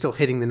works. You're still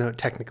hitting the note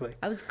technically.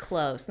 I was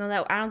close. No,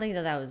 I don't think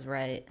that was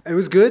right. It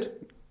was good.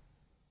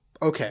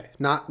 Okay,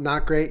 not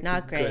great.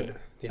 Not great, Good.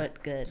 Yeah.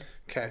 but good.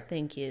 Okay.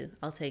 Thank you.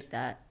 I'll take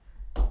that.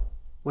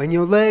 When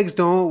your legs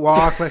don't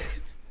walk like.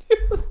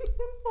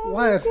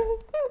 What?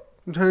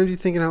 I'm trying to do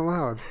Thinking Out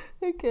Loud.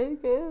 Okay,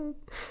 good.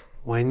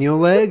 When your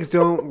legs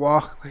don't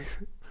walk like.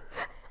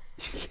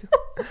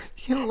 You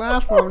can't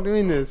laugh while I'm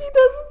doing this. He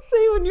doesn't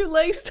say when your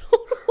legs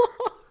don't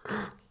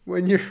walk.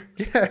 When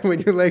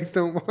your legs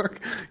don't walk,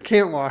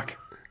 can't walk,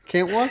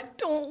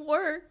 Don't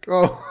work.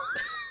 Oh,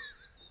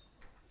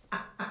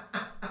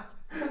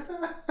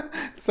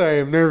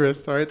 sorry, I'm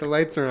nervous. All right, the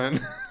lights are on.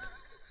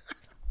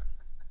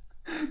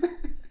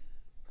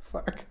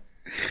 Fuck,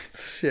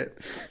 shit.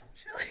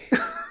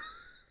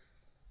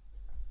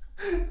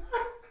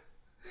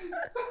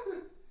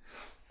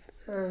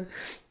 Sorry,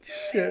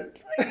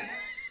 shit.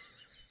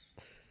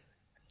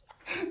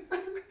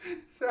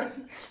 Sorry.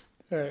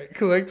 All right,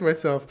 collect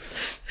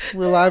myself.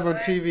 We're live on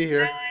TV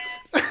here.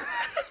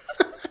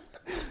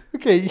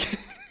 Okay,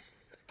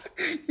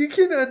 you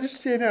can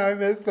understand how I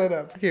messed that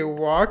up. Okay,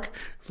 walk,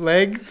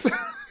 legs.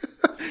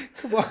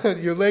 Come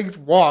on, your legs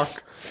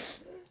walk.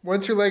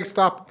 Once your legs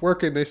stop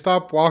working, they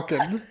stop walking.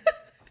 I'm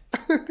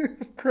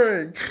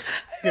crying.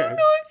 I don't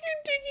know if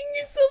you're digging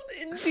yourself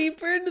in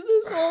deeper into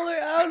this hole or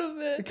out of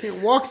I it.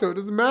 can't walk, so it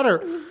doesn't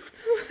matter.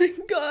 Oh my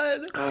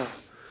god.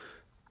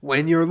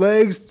 When your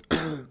legs,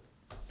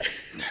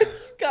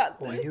 Got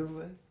when this.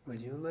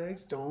 your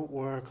legs don't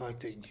work like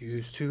they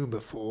used to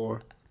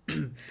before.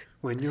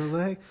 when your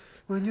legs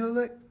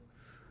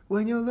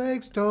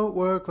don't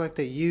work like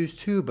they used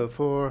to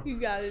before. You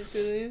got it,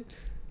 Julian.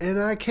 And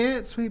I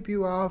can't sweep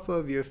you off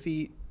of your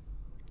feet.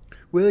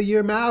 Will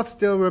your mouth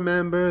still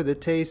remember the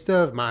taste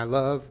of my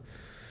love?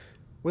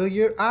 Will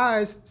your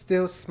eyes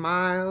still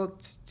smile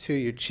to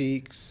your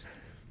cheeks?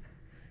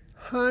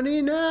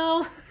 Honey,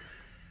 now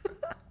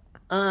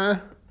I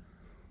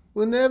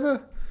will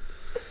never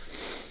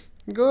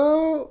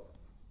go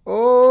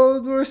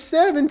old. We're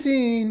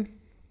 17.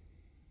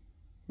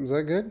 Was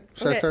that good?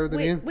 Should I start with the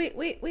beginning?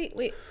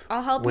 Wait.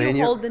 I'll help When you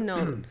you- hold the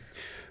note.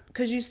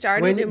 Because you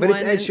started in But one.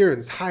 it's Ed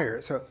Sheeran's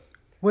higher. So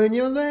when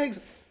your legs,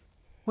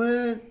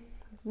 when.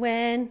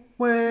 When.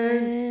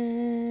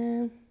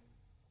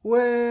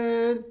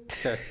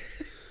 Okay.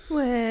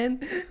 When.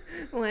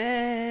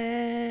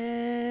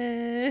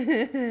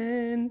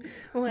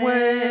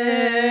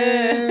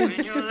 When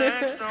your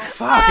legs don't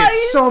Fuck, you're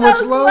it's so so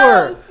much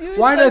lower. close. You were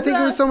Why so did I think it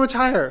close. was so much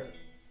higher?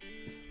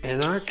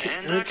 And I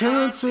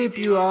can't sweep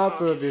you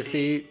off of your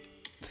feet.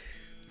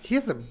 He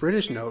has a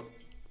British note.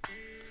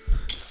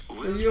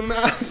 Will your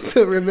mouth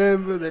still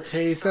remember the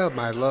taste of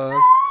my love?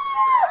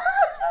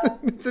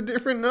 It's a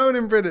different note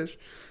in British.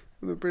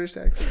 The British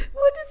accent.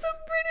 What is a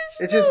British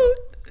It just note?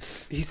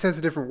 he says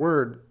a different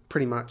word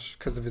pretty much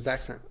because of his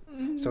accent.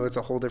 So it's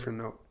a whole different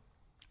note.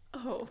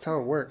 Oh, That's how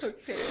it works.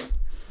 okay.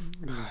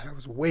 God, that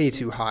was way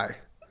too high.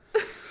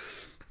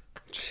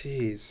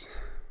 Jeez.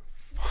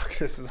 Fuck,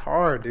 this is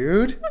hard,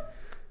 dude.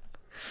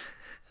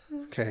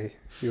 Okay,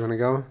 you want to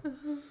go?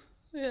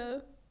 Yeah.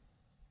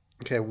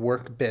 Okay,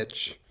 work,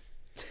 bitch.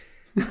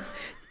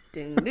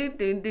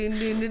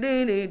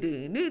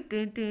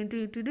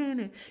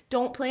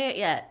 Don't play it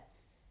yet.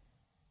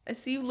 I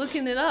see you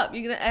looking it up.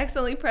 You're gonna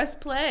accidentally press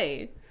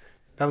play.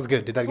 That was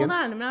good. Did that again? Hold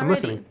on, I'm not ready.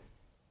 listening.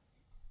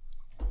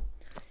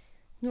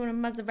 You want a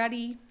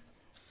Maserati?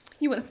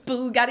 You want a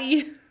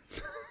Bugatti?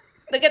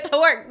 They get to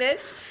work,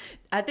 bitch.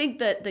 I think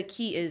that the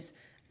key is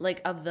like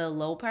of the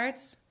low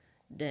parts.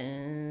 Hold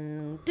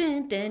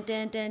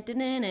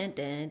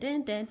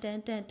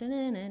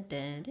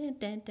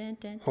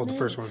Hold the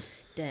first one.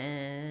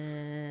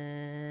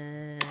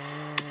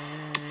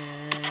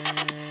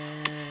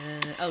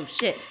 Oh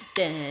shit.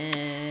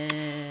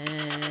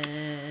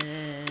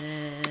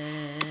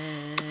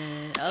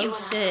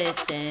 Oh shit.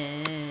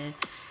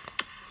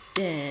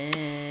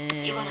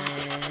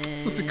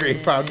 This is a great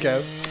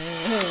podcast.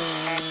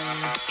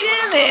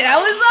 Damn it, I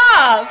was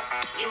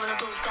off. You want a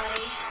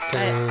Bugatti?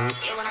 Uh,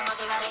 You want a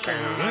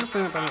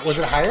Maserati? Was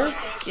it higher?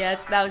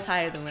 Yes, that was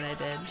higher than what I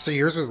did. So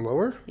yours was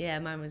lower? Yeah,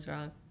 mine was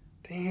wrong.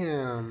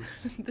 Damn.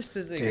 This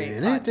is a great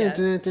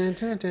podcast.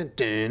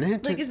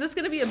 Like, Like, is this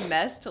going to be a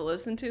mess to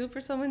listen to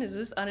for someone? Is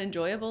this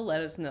unenjoyable?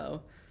 Let us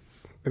know.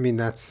 I mean,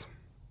 that's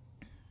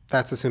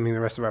assuming the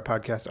rest of our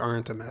podcasts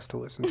aren't a mess to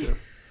listen to.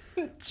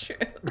 True.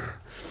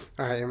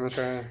 All right, I'm gonna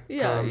try.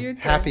 Yeah, you're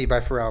done. Happy by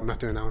Pharrell. I'm not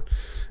doing that one.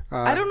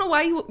 I don't know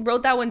why you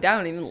wrote that one down. I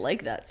don't even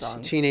like that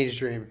song. Teenage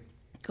Dream.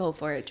 Go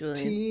for it, Julian.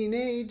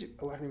 Teenage.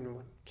 Oh, I don't even know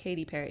what.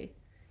 Katy Perry.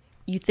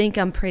 You think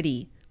I'm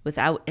pretty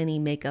without any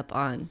makeup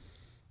on.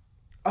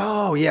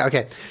 Oh yeah.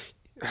 Okay.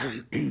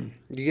 You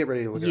get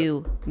ready to look it up.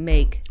 You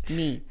make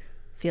me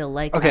feel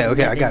like Okay. I'm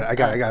Okay. I living got it. I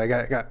got it. I up. got it. I got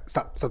it. I got it.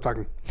 Stop. Stop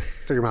talking.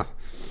 Shut your mouth.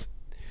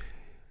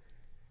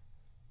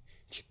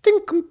 You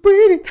think I'm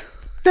pretty?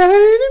 That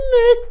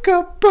ain't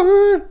makeup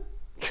on.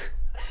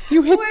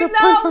 You hit We're the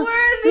not punchline.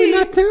 worthy. You're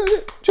not telling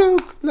the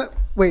joke. Look,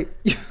 wait.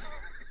 You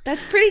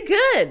That's pretty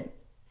good.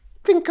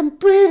 think I'm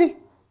pretty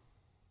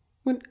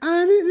when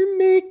I didn't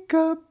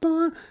makeup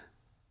on.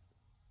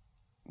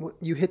 What,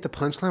 you hit the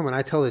punchline when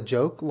I tell the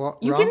joke.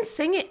 You wrong? can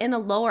sing it in a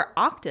lower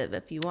octave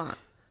if you want.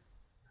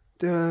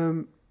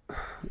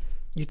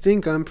 You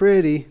think I'm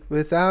pretty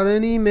without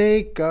any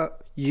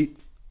makeup. You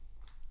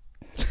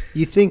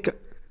think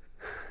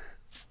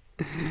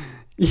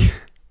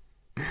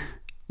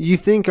you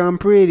think I'm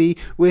pretty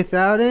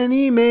without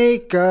any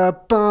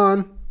makeup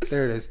on.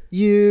 There it is.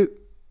 You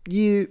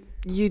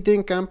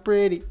think I'm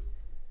pretty.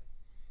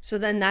 So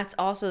then that's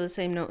also the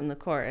same note in the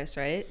chorus,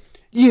 right?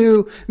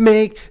 You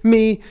make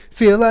me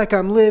feel like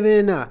I'm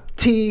living a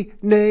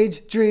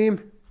teenage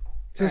dream.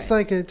 Just Right.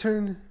 like a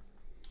turn.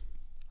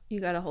 You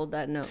got to hold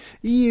that note.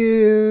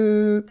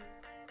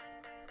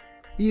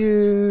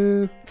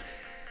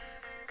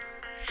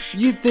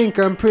 You think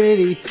I'm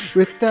pretty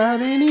without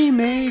any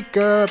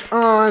makeup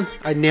on.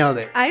 I nailed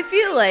it. I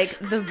feel like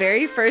the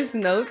very first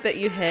note that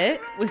you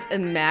hit was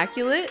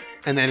immaculate.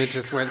 And then it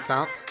just went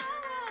south.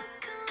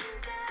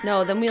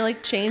 No, then we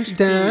like changed keys.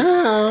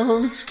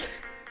 Down.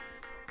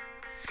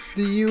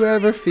 Do you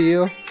ever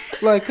feel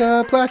like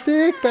a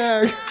plastic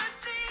bag?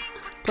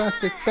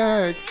 Plastic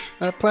bag.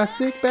 A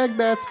plastic bag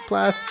that's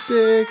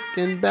plastic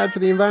and bad for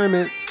the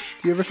environment.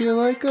 Do you ever feel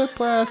like a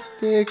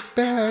plastic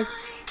bag?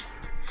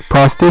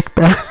 Plastic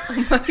bag.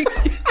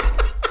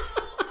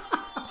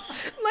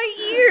 My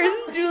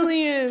ears,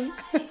 Julian.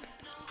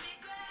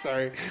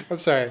 Sorry. I'm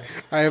sorry.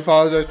 I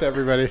apologize to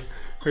everybody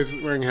who's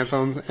wearing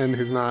headphones and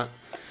who's not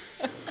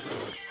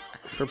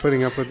for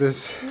putting up with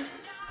this.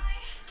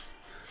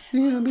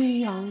 You'll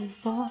be on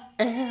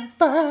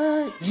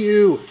forever.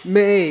 You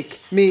make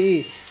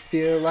me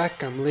feel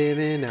like I'm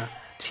living a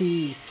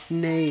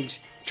teenage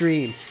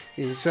dream.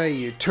 It's right,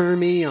 you turn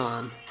me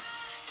on.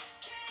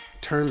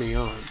 Turn me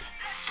on.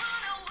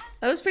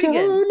 That was pretty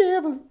good. Don't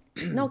ever.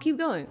 No, keep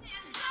going.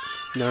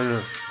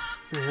 No.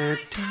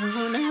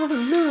 Don't ever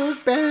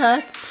look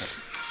back.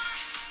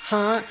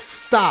 Heart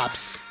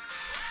stops.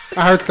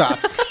 My heart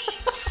stops.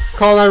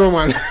 Call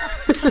 911.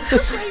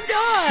 My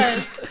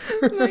God.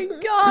 My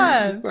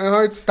God. My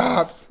heart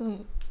stops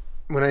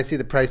when I see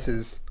the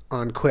prices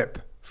on Quip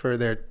for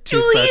their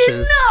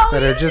toothbrushes no,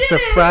 that are you just a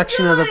didn't,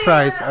 fraction of the Julian.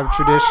 price of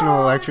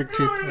traditional electric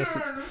Julian.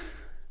 toothbrushes.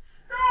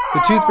 The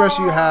toothbrush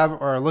you have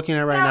or are looking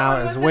at right That now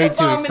one is was way an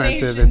too expensive.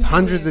 abomination, It's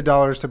hundreds Julian. of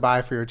dollars to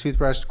buy for your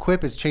toothbrush.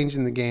 Quip is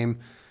changing the game.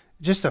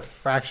 Just a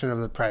fraction of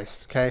the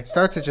price, okay?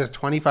 Starts at just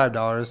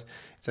 $25.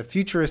 It's a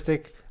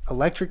futuristic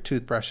electric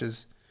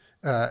toothbrushes.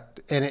 And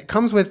it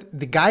comes with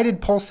the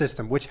guided pulse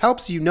system, which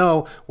helps you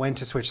know when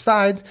to switch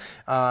sides.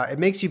 It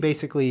makes you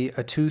basically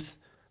a tooth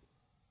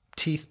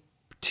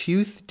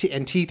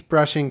and teeth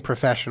brushing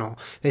professional.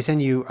 They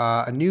send you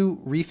a new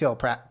refill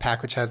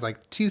pack, which has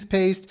like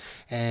toothpaste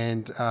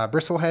and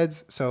bristle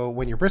heads. So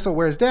when your bristle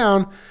wears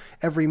down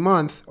every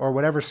month or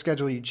whatever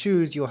schedule you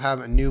choose, you'll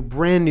have a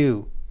brand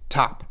new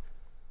top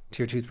to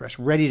your toothbrush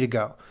ready to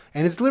go.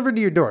 And it's delivered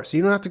to your door. So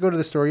you don't have to go to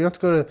the store. You don't have to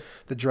go to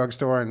the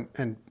drugstore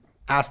and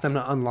ask them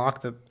to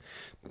unlock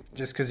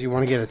just because you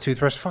want to get a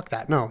toothbrush. Fuck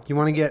that. No, you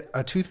want to get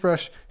a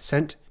toothbrush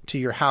sent to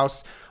your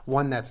house,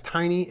 one that's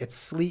tiny, it's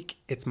sleek,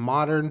 it's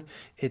modern,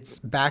 it's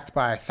backed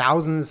by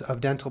thousands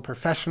of dental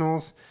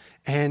professionals,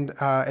 and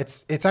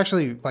it's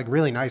actually like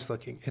really nice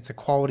looking. It's a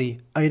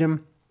quality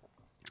item.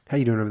 How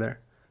you doing over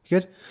there?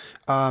 Good.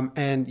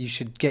 And you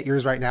should get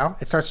yours right now.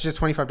 It starts at just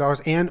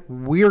 $25, and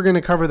we're going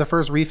to cover the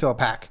first refill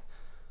pack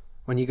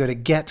when you go to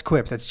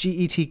GetQuip. That's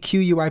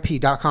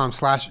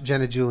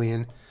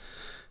GetQuip.com/JennaJulian.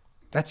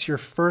 That's your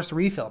first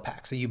refill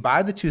pack. So you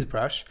buy the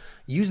toothbrush,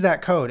 use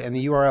that code and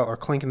the URL, or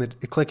click in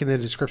the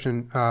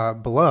description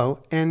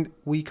below, and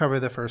we cover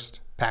the first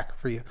pack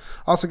for you.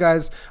 Also,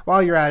 guys,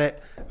 while you're at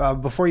it,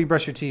 before you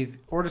brush your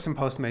teeth, order some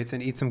Postmates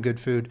and eat some good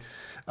food.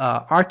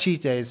 Our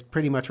cheat days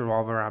pretty much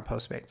revolve around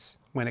Postmates.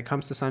 When it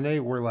comes to Sunday,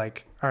 we're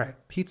like, all right,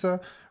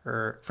 pizza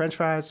or French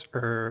fries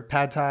or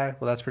pad thai.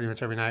 Well, that's pretty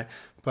much every night.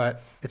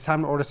 But it's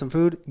time to order some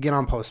food. Get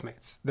on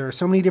Postmates. There are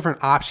so many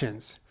different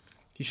options.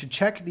 You should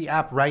check the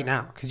app right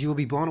now because you will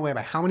be blown away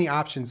by how many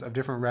options of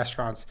different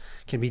restaurants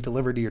can be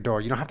delivered to your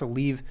door. You don't have to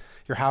leave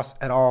your house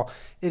at all.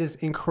 It is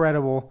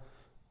incredible.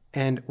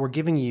 And we're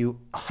giving you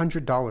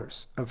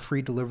 $100 of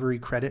free delivery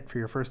credit for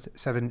your first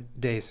 7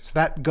 days. So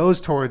that goes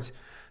towards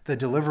the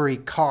delivery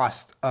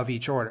cost of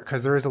each order,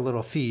 because there is a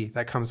little fee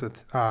that comes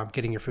with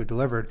getting your food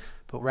delivered.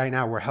 But right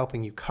now we're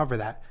helping you cover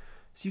that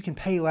so you can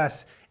pay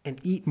less and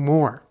eat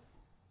more,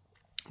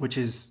 which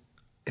is,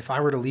 if I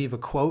were to leave a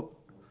quote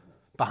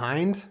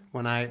behind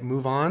when I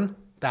move on,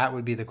 that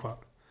would be the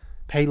quote.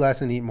 Pay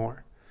less and eat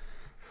more.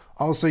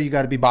 Also, you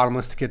got to be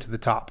bottomless to get to the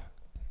top.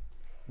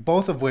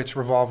 Both of which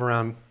revolve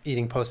around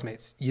eating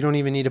Postmates. You don't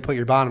even need to put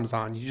your bottoms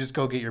on. You just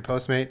go get your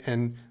Postmate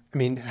and, I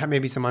mean,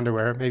 maybe some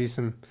underwear, maybe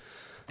some,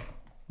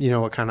 you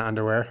know what kind of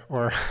underwear,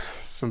 or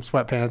some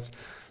sweatpants.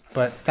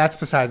 But that's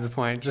besides the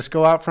point. Just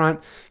go out front,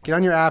 get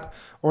on your app,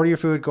 order your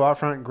food, go out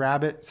front,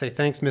 grab it, say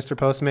thanks, Mr.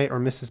 Postmate or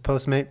Mrs.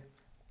 Postmate.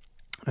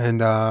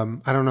 And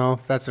I don't know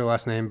if that's their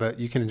last name, but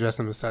you can address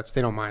them as such.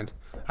 They don't mind.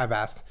 I've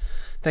asked.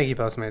 Thank you,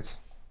 Postmates.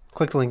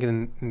 Click the link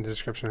in the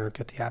description or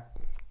get the app.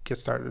 Get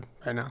started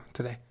right now,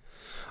 today.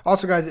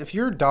 Also, guys, if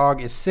your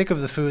dog is sick of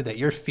the food that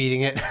you're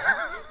feeding it,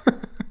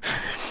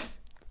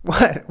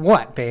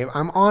 what, babe?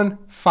 I'm on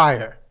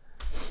fire.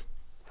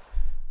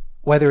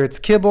 Whether it's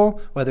kibble,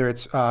 whether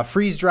it's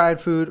freeze-dried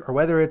food, or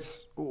whether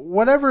it's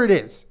whatever it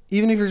is,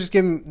 even if you're just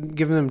giving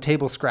them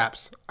table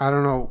scraps. I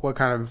don't know what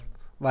kind of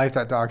life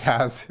that dog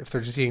has if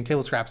they're just eating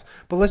table scraps,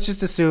 but let's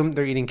just assume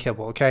they're eating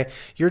kibble, okay?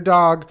 Your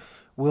dog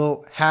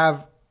will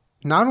have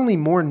not only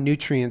more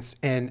nutrients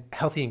and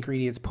healthy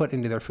ingredients put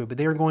into their food, but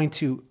they are going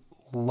to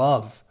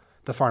love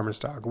the Farmer's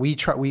Dog. We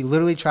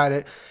literally tried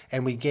it,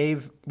 and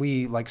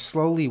we like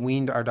slowly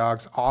weaned our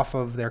dogs off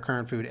of their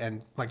current food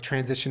and like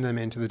transitioned them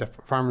into the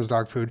Farmer's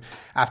Dog food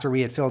after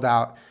we had filled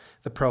out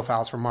the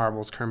profiles for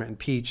Marbles, Kermit, and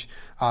Peach.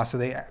 So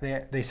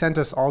they sent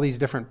us all these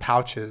different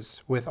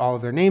pouches with all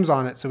of their names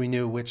on it, so we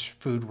knew which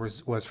food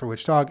was for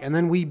which dog. And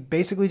then we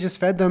basically just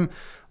fed them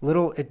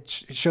it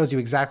shows you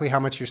exactly how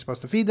much you're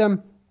supposed to feed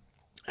them.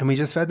 And we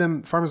just fed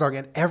them Farmer's Dog,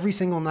 and every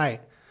single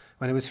night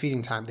when it was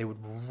feeding time, they would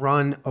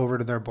run over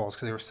to their bowls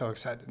because they were so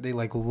excited. They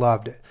like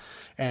loved it.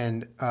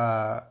 And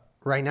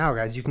right now,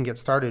 guys, you can get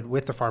started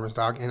with the Farmer's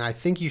Dog, and I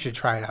think you should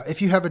try it out.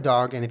 If you have a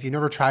dog and if you've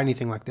never tried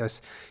anything like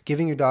this,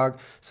 giving your dog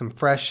some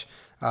fresh,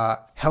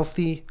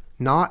 healthy,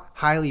 not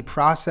highly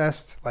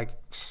processed, like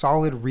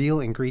solid, real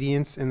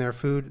ingredients in their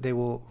food, they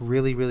will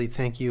really, really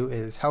thank you. It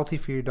is healthy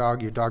for your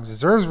dog. Your dog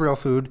deserves real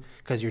food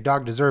because your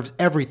dog deserves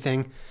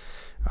everything.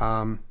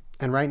 And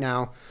right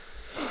now,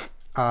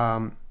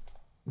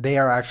 they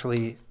are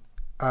actually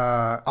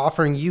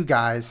offering you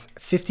guys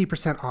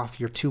 50% off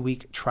your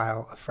 2-week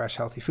trial of fresh,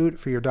 healthy food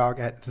for your dog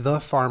at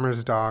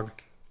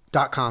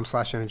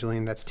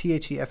thefarmersdog.com/JennaJulian. That's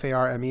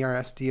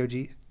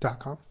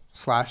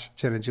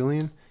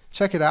TheFarmersDog.com/JennaJulian.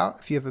 Check it out.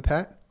 If you have a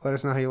pet, let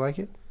us know how you like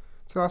it.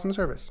 It's an awesome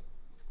service.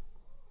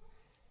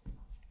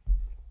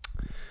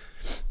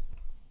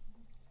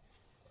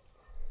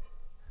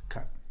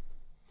 Cut.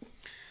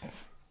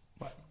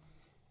 What?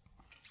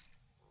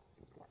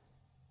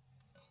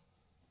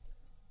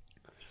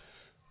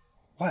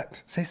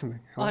 What? Say something.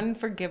 Hello?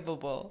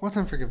 Unforgivable. What's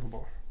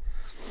unforgivable?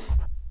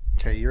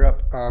 Okay, you're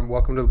up.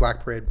 Welcome to the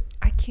Black Parade.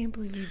 I can't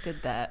believe you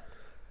did that.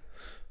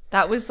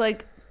 That was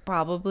like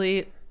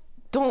probably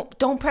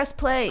don't press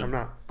play. I'm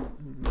not.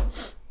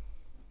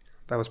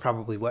 That was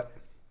probably what?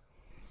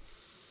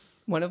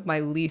 One of my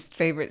least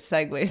favorite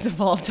segues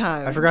of all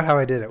time. I forgot how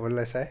I did it. What did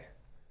I say?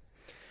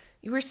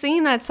 You were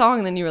singing that song,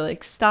 and then you were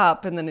like,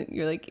 stop. And then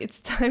you're like,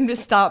 it's time to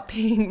stop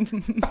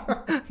paying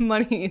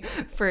money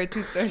for a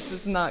toothbrush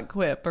that's not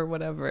Quip or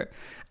whatever.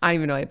 I don't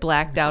even know. I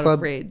blacked out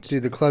of rage.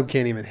 Dude, the club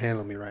can't even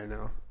handle me right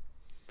now.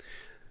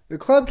 The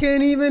club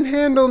can't even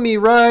handle me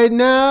right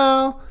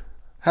now.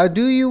 How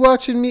do you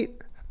watching me?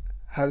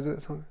 How does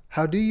that song?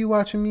 How do you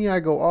watching me?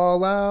 I go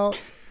all out.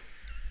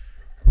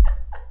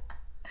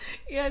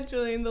 Yeah,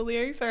 Julian, the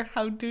lyrics are,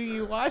 how do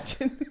you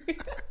watching me?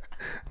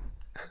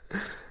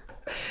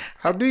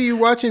 How do you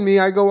watching me?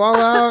 I go all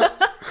out.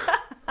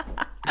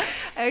 I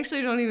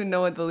actually don't even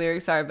know what the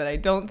lyrics are, but I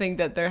don't think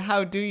that they're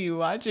how do you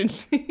watching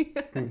me.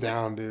 I'm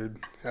down, dude.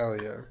 Hell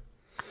yeah.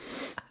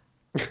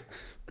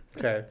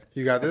 Okay,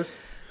 you got this?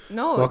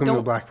 No, Welcome don't.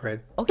 to Black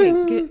Parade. Okay,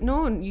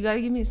 no, you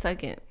gotta give me a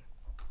second.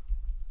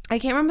 I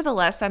can't remember the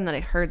last time that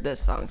I heard this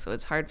song, so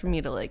it's hard for me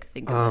to like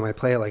think of it. I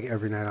play it like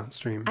every night on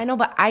stream. I know,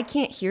 but I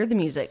can't hear the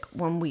music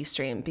when we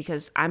stream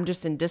because I'm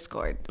just in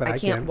Discord. But I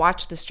can't can.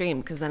 watch the stream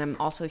because then I'm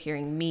also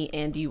hearing me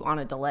and you on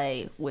a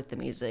delay with the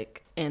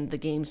music, and the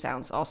game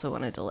sounds also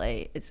on a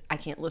delay. I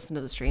can't listen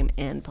to the stream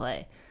and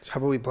play. How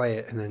about we play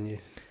it and then you...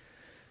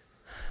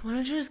 Why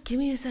don't you just give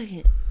me a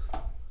second?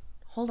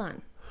 Hold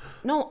on.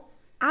 No,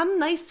 I'm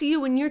nice to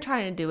you when you're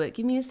trying to do it.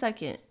 Give me a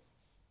second.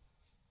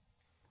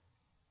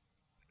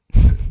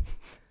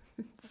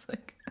 It's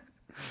like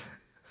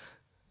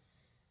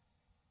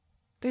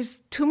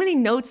there's too many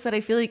notes that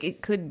I feel like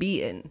it could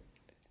be in.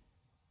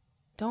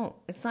 Don't.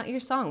 It's not your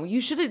song.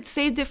 You should have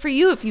saved it for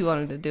you if you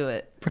wanted to do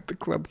it. But the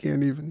club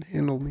can't even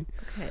handle me.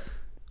 Okay.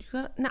 You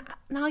got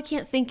now I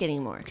can't think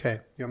anymore.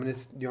 Okay, you want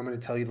me to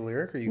tell you the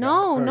lyric or you?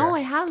 No, got it? no, I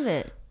Okay. have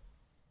it.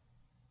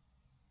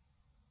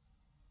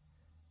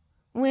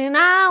 When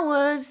I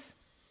was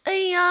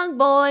a young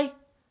boy,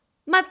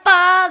 my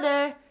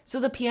father. So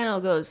the piano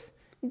goes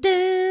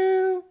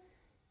do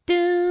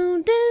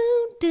do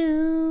do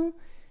do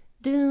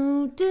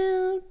do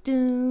do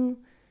do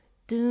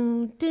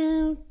do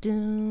do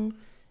do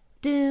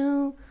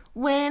do.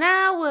 When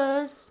I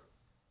was,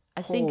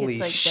 I think Holy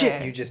it's like shit!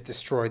 there. You just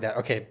destroyed that.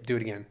 Okay, do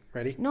it again.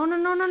 Ready? No.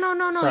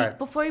 Sorry.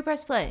 Before you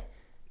press play.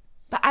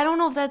 But I don't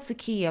know if that's the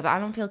key. I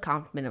don't feel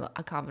confident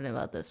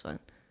about this one.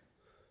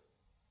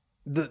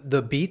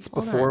 The beats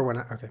Hold before on. when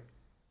I okay.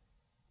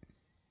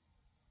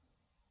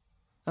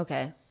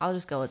 Okay, I'll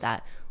just go with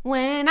that.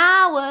 When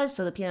I was,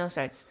 so the piano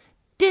starts.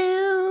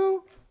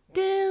 Do,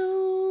 do.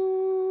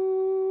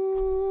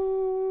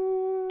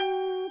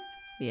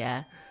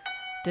 Yeah,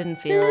 didn't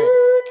feel it.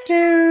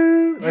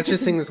 Do. Let's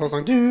just sing this whole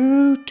song.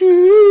 Do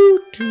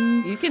do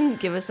do. You can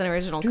give us an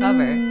original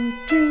cover.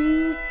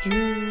 Do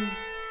do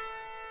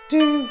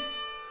do.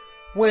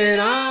 When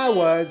I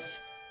was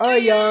a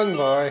young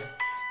boy,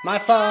 my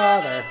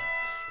father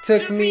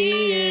took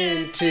me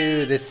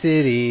into the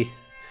city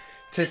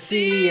to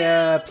see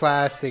a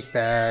plastic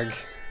bag.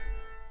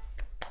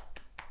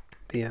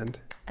 The end.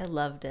 I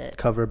loved it.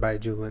 Covered by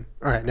Julian.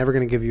 All right, never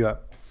gonna give you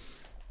up.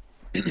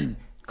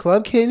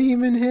 Club can't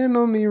even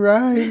handle me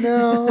right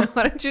now. All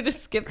Why don't you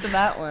just skip to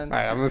that one?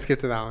 right, I'm gonna skip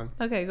to that one.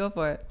 Okay, go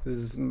for it. This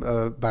is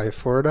by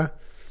Florida.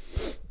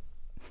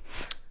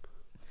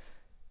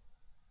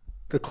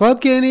 The club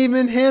can't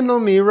even handle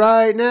me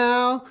right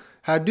now.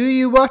 How do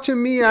you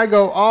watching me? I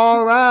go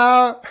all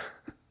out.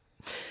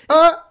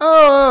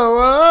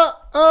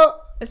 Oh.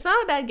 It's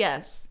not a bad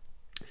guess.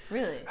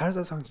 Really. How does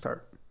that song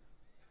start?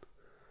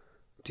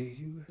 Do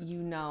you?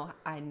 You know,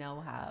 I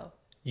know how.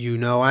 You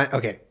know I.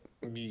 Okay.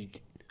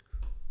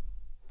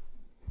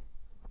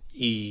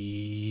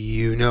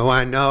 You know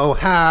I know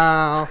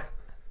how.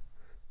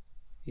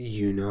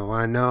 You know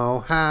I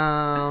know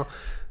how.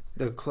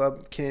 The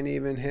club can't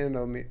even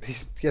handle me. He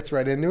gets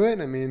right into it.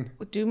 I mean,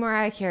 Do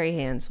Mariah Carey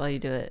hands while you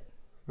do it.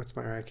 what's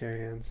my Mariah Carey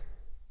hands?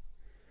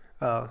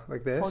 Oh,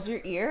 like this? Hold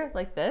your ear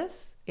like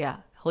this. Yeah.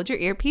 Hold your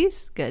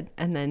earpiece. Good.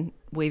 And then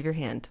wave your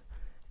hand.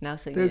 Now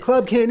sing The it.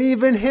 club can't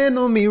even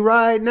handle me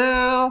right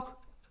now.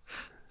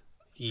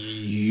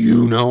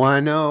 You know I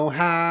know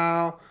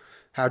how.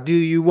 How do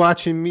you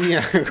watching me?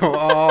 I go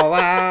all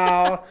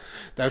out.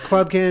 The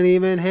club can't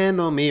even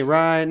handle me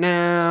right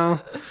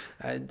now.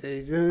 I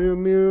do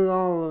me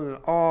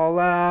all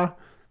out.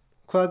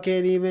 Club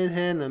can't even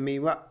handle me.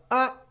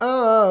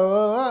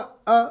 Oh.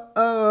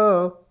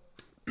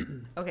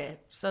 Okay,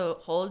 so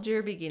hold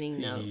your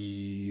beginning note.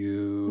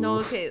 You. No,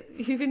 okay,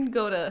 you can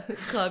go to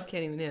Club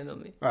Can't Even Handle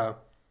Me.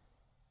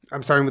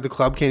 I'm starting with the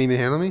club can't even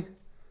handle me.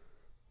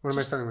 What am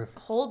I starting with?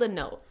 Hold a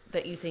note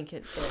that you think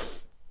it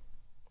is.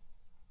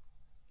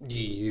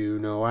 You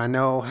know I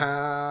know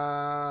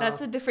how.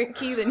 That's a different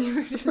key than you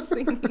were just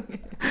singing.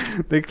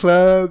 The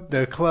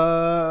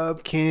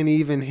club can't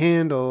even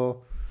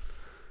handle.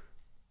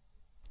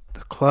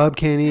 The club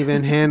can't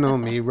even handle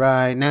me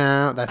right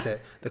now. That's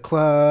it. The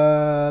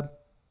club.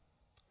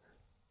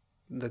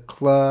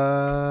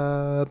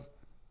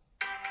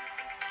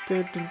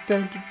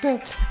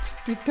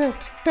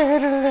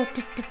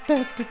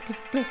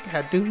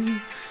 How do you?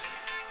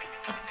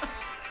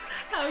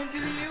 How do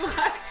you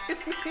watch me?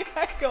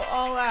 I go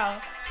all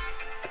out.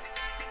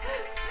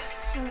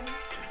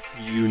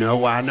 You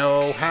know I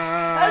know That's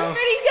how.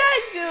 pretty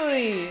good,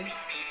 Julie.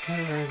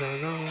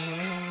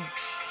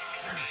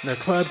 The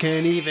club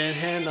can't even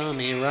handle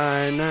me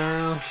right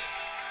now.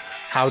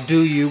 How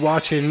do you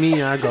watching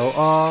me? I go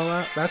all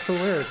out. That's the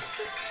word.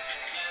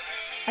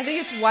 I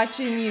think it's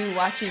watching you,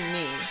 watching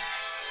me.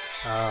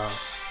 Oh.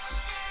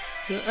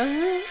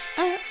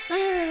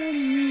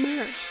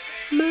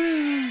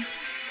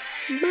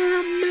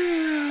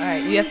 All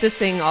right, you have to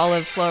sing all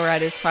of Flo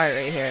Rida's part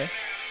right here.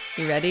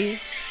 You ready?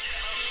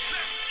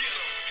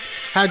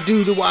 How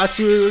do to watch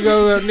you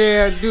go up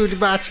there? Do to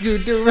watch you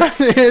do right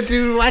there?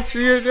 Do to watch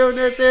you go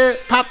there?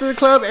 Pop to the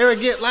club,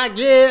 arrogant like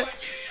yeah.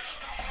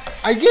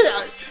 I get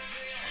it.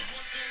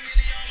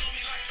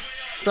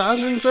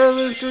 Thousand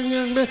fellas in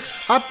your bed,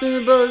 hop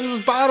in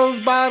the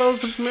bottles,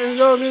 bottles,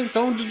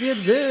 don't get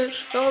dead.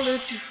 Don't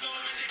let you.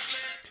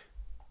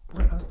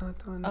 What? I was not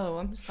done. Oh,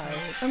 I'm sorry.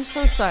 I'm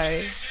so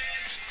sorry.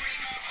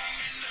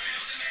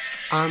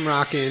 I'm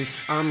rocking,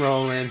 I'm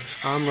rolling,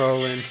 I'm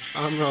rolling,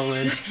 I'm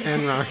rolling,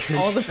 and rocking.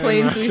 All the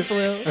planes we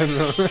flew. And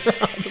rolling. All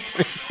the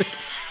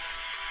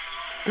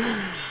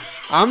planes.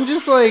 I'm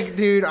just like,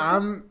 dude,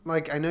 I'm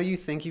like, I know you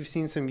think you've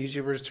seen some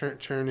YouTubers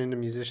turn into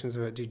musicians,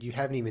 but dude, you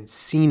haven't even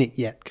seen it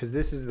yet because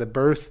this is the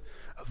birth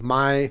of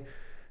my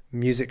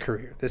music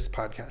career, this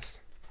podcast.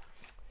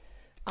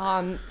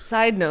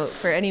 Side note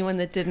for anyone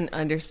that didn't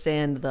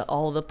understand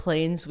all the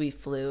planes we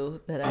flew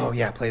Oh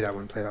yeah, play that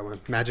one.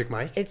 Magic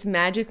Mike. It's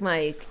Magic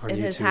Mike. On It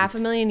has YouTube.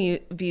 500,000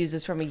 views.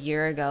 It's from a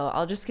year ago.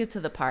 I'll just skip to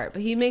the part,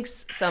 but he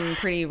makes some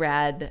pretty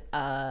rad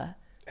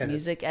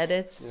music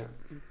edits.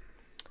 Yeah.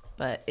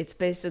 But it's He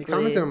basically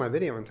commented on my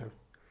video one time.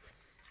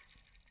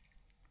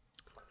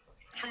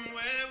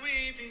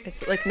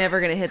 it's like never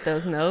gonna hit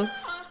those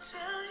notes,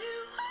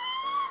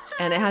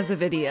 and it has a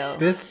video.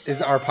 This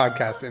is our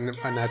podcast in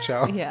a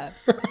nutshell. Yeah,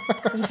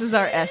 this is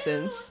our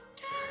essence.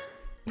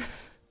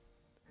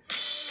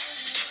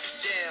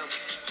 Damn,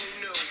 who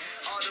knew?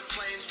 All the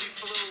planes we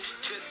flew,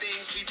 good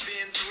things we've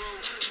been through.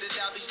 That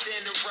I'll be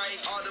standing right,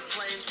 all the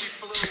planes we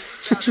flew.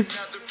 Found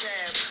another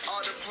path,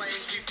 all the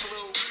planes we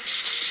flew.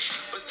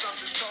 But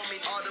something told me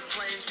all the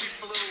planes we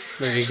flew.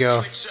 There you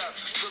go. Switch up,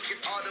 look at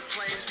all the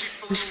planes we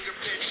flew. Your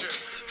picture,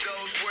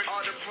 those were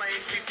all the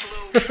planes we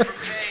flew. From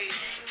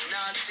base,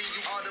 now I see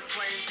you, all the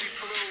planes we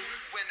flew.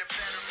 When a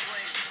better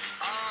place,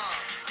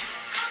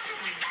 how can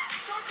we not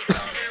talk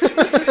about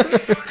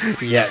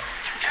everything?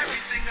 Yes.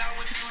 Everything I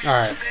would do, All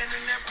right.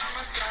 standing there by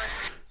my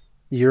side.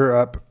 You're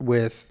up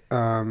with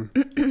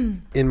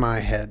In My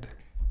Head,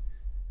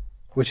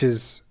 which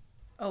is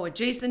Oh, a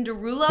Jason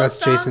Derulo that's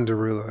song? Jason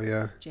Derulo,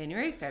 yeah.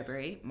 January,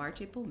 February,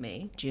 March, April,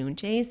 May, June.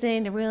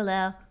 Jason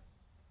Derulo.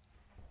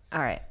 All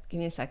right, give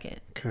me a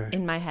second. Okay.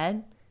 In my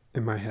head.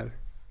 In My Head.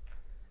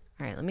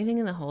 All right, let me think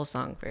of the whole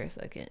song for a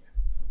second.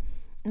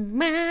 In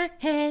my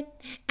head,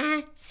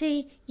 I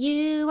see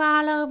you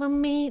all over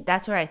me.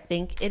 That's where I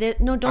think it is.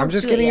 No, don't. I'm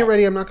just do getting it it yet.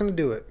 ready. I'm not going to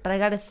do it. But I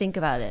got to think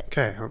about it.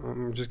 Okay,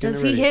 I'm just getting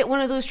Does it he ready. hit one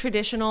of those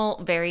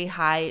traditional, very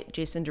high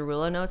Jason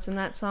Derulo notes in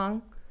that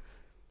song?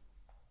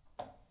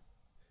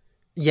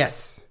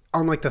 Yes,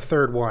 on like the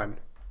third one.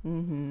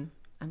 I'm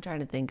trying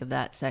to think of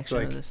that It's section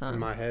like of the song. in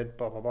my head,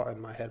 blah blah blah. In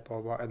my head,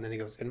 blah blah, and then he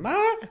goes in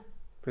my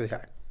really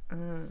high.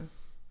 I'm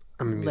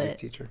a music Lit.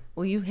 teacher.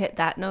 Will you hit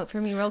that note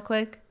for me real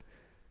quick?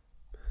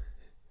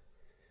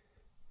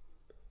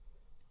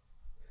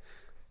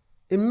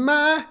 In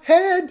my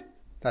head.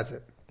 That's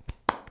it.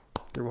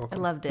 You're welcome.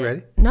 I loved it.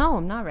 Ready? No,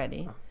 I'm not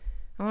ready.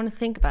 I want to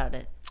think about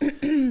it.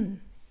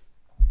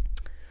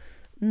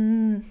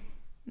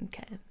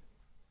 Okay.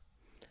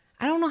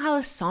 I don't know how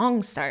the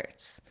song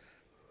starts.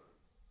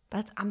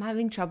 I'm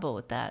having trouble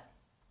with that.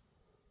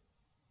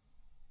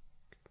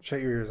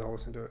 Shut your ears. I'll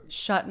listen to it.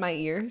 Shut my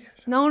ears.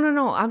 No.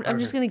 I'm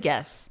just gonna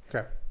guess.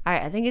 Okay. All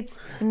right, I think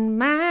it's in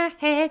my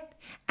head.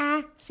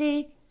 I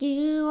see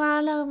you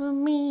all over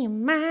me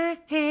in my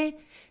head.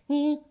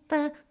 You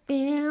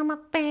fulfill my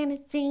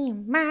fantasy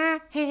in my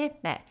head.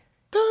 That.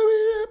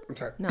 I'm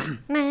sorry. No.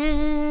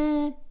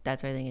 Nah.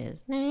 That's what I think it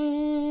is.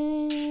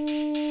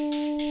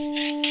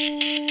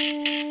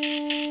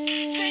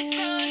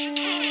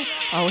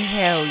 Oh,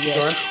 hell yeah.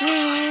 Go on.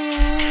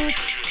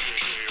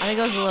 I think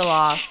it was a little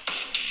off.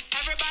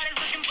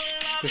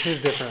 This is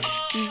different.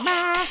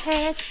 My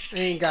head.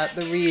 Ain't got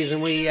the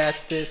reason we at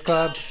this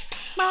club.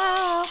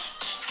 Oh.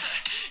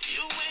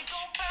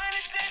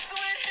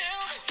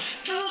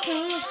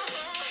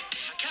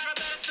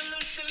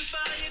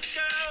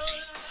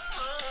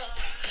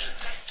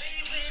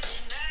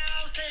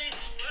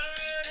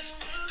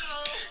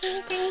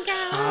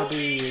 I'll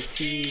be your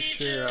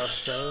teacher. I'll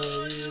show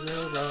you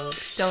the road.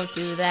 Don't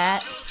do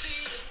that.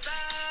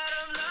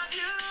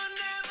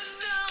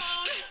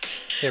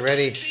 Get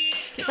ready.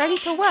 Get ready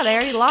for what? I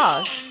already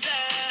lost.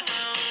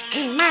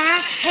 In my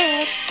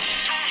head.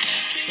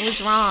 It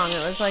was wrong.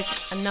 It was like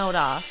a note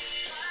off.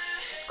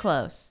 It's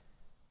close.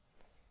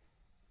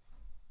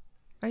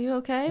 Are you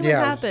okay? What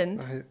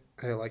happened?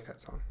 I didn't like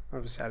that song. I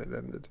was sad it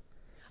ended.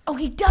 Oh,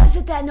 he does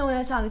hit that note in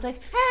that song. It's like,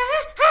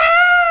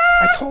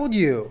 I told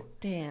you.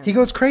 damn. He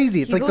goes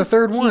crazy. It's He like the goes-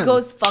 third one. He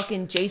goes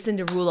fucking Jason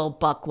Derulo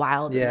buck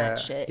wild in Yeah, that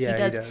shit. yeah,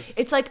 he does.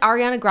 It's like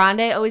Ariana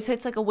Grande always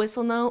hits like a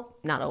whistle note.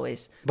 Not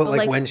always. but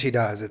like when she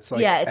does, it's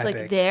like yeah, it's epic.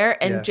 like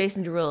there, and Yeah.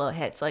 Jason Derulo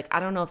hits like I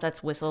don't know if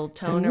that's whistle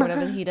tone or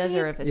whatever he does,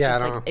 or if it's Yeah, I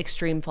just don't like know.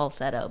 extreme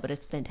falsetto. But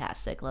it's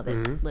fantastic. Love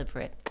it. Live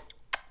for it.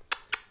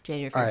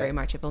 January, All February, right.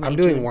 March, April, May, I'm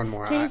doing June. one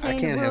more. I Jason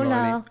can't handle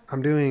any. Derulo.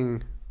 I'm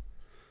doing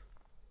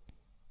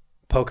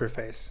Poker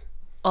Face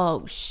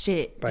Oh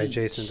shit! by Beach.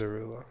 Jason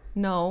Derulo.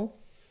 No,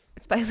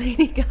 it's by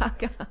Lady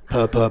Gaga.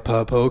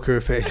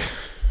 Poker Face.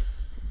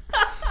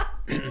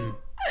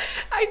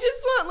 I just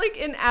want like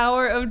an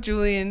hour of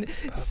Julian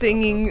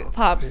singing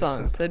pop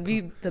songs. That'd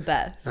be the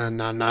best.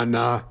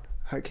 Nah.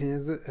 How can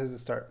has it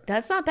start?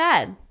 That's not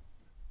bad.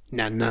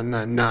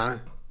 Nah.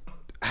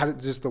 How did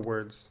just the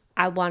words?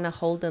 I want to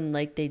hold them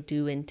like they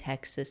do in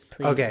Texas,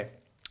 please. Okay.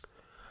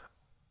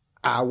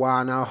 I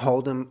wanna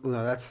hold him.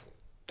 No, that's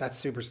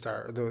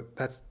Superstar.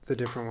 That's the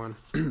different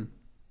one.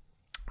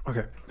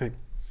 Okay. Hey.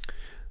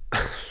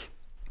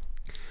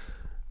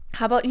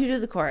 How about you do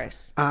the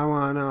chorus? I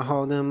wanna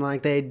hold him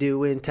like they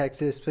do in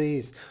Texas,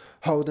 please.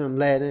 Hold him,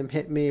 let him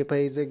hit me,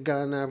 plays a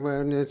gun. I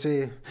wanna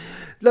see.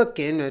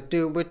 Looking to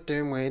do with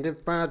them way to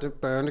burn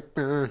the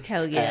gun.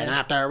 Hell yeah. And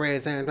after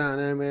racing,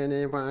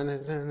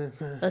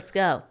 Let's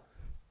go.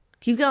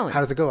 Keep going. how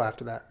does it go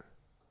after that?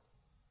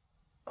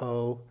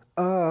 Oh,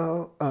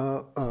 oh,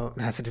 oh, oh.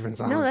 That's a different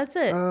song. No, that's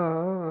it. Oh,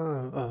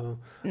 oh, oh.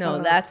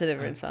 No, that's a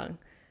different song.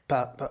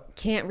 But.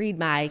 Can't read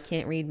my.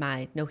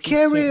 No, he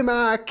Can't read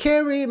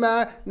can't.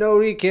 my, no,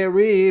 he can't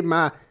read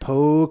my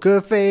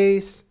poker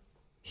face.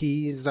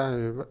 He's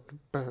can't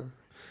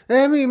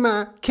read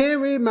my,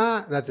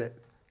 that's it.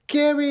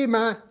 Can't read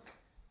my.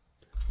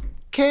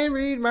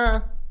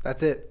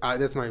 That's it.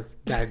 That's my,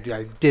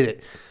 I did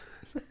it.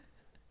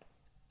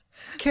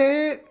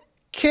 Can't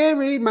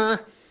read my.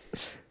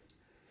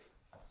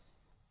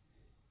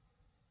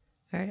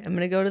 All right, I'm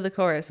gonna go to the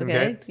chorus.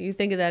 Okay, Okay. you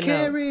think of that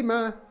Can't note. read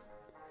my.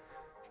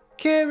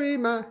 Can't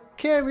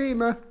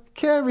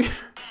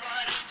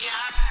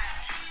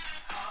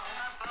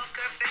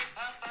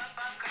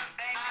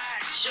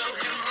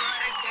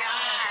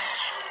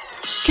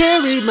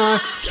read my.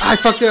 I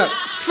fucked it up.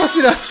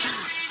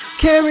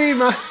 Can't read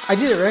my. I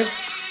did it right.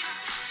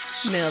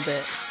 Nailed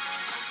it.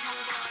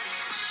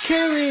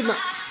 Can't read my.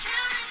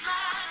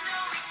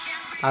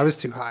 I was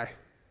too high.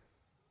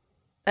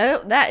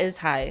 Oh, that is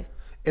high.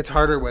 It's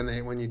harder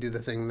when you do the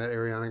thing that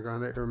Ariana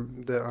Grande or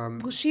the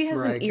Well, she has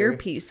Mariah an Carey.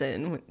 earpiece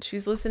in.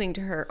 She's listening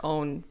to her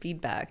own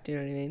feedback. Do you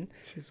know what I mean?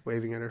 She's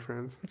waving at her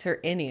friends. It's her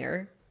in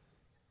ear.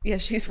 Yeah,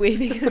 she's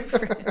waving at her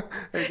friend.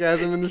 Hey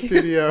guys, I'm in the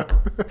studio.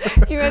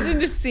 Can you imagine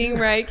just seeing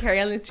Mariah Carey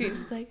on the street,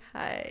 just like,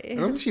 I hi?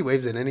 don't think she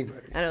waves at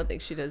anybody. I don't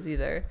think she does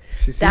either.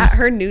 She That seems-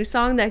 her new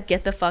song, that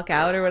 "Get the Fuck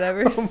Out" or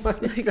whatever, is Oh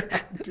my like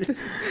God, dude.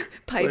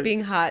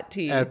 piping hot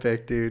tea.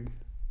 Epic, dude.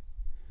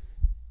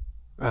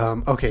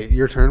 Okay,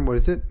 your turn. What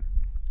is it?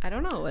 I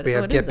don't know what. We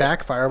have what Get is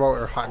Back, Fireball,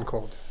 or Hot and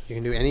Cold. You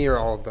can do any or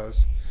all of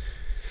those.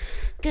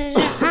 It? 'Cause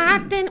you're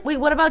hot then- Wait,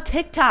 what about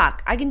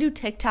TikTok? I can do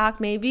TikTok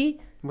maybe.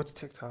 What's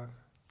TikTok?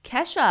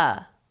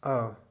 Kesha.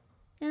 Oh.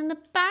 And the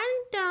party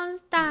don't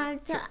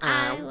start till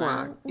I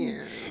walk.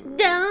 Yeah.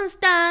 Don't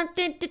stop.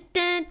 We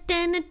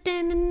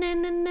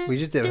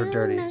just did Her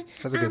Dirty.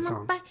 That's a good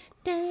song.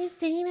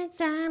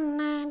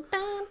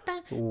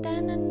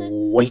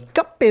 Wake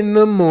up in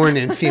the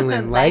morning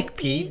feeling like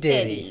P.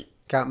 Diddy.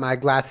 Got my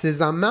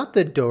glasses, I'm out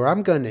the door.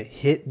 I'm gonna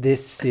hit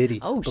this city.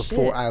 Oh,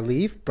 Before shit. I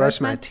leave, brush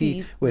my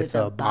teeth with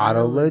a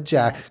bottle of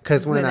Jack.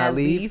 Cause when I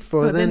leave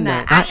for the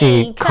night, I I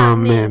ain't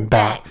coming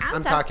back.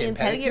 I'm talking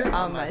pedicure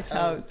on my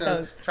toes.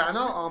 Trying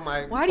out all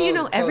my Why do you know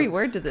clothes, every clothes.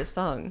 word to this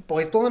song?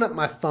 Boys blowing up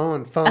my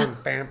phone.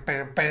 Bam,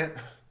 bam, bam.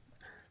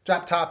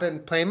 Drop topping,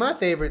 play my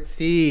favorite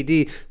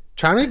CD.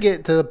 Trying to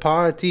get to the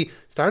party.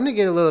 Starting to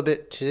get a little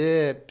bit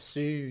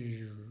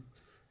tipsy.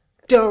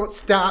 Don't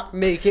stop,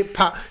 make it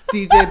pop.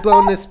 DJ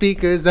blowing the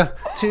speakers up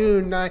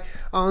tonight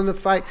on the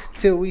fight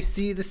till we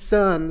see the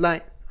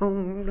sunlight.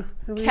 Oh,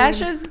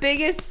 Kesha's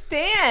biggest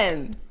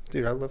stan.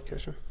 dude, I love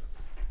Kesha.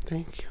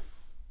 Thank you.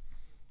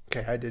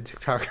 Okay, I did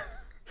TikTok.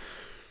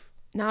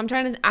 No, I'm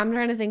trying to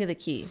think of the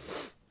key.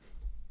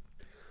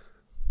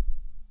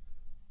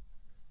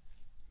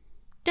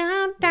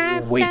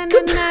 Wake up.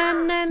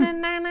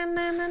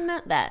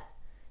 That.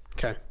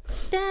 Okay.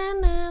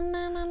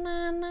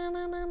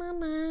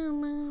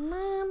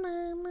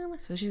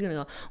 So she's gonna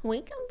go,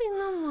 wake up in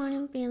the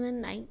morning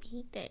feeling like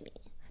P. Diddy.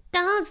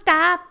 Don't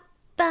stop.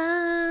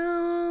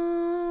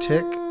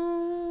 Tick.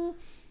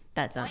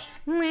 That song.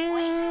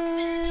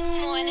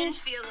 Morning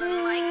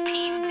feeling like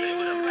P.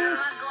 Diddy. Got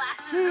my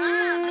glasses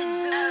on the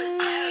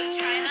toes.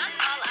 Trying on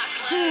all our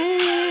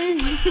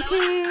clothes.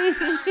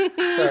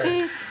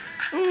 Sorry.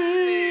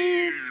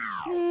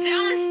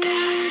 Don't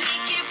stop,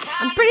 make it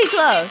pop. I'm pretty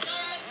close.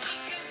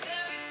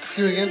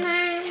 Do it again.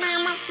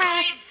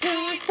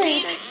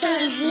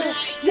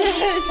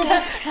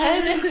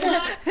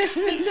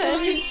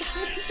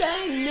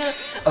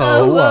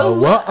 Oh, whoa,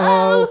 whoa,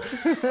 oh.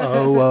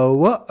 Oh, whoa,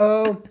 whoa,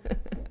 oh.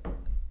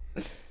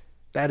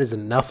 That is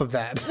enough of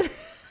that.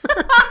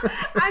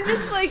 I'm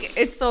just like,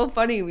 it's so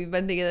funny. We've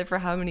been together for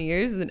how many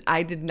years, and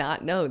I did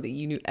not know that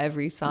you knew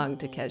every song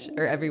to Kesha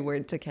or every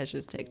word to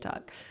Kesha's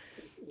TikTok.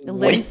 I learn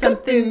Wake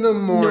up in the new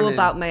morning.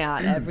 about my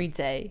aunt every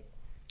day.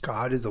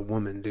 God is a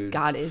woman, dude.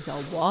 God is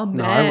a woman.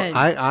 No,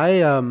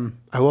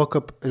 I woke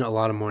up in a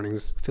lot of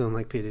mornings feeling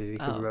like P. Diddy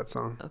because of that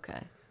song.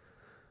 Okay.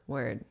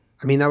 Word.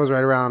 I mean, that was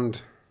right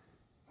around,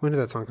 when did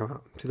that song come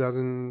out?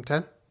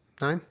 2010?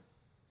 9?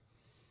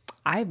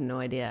 I have no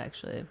idea,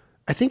 actually.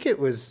 I think it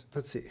was,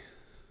 let's see.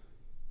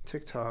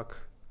 TikTok.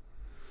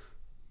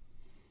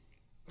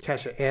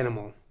 Kesha,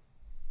 Animal.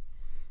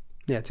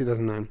 Yeah,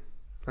 2009.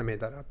 I made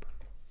that up.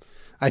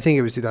 I think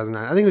it was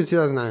 2009. I think it was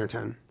 2009 or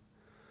 10.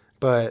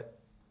 But,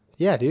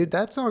 yeah, dude,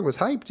 that song was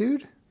hype,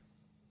 dude.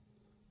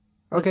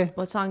 Okay.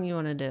 What song you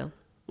want to do?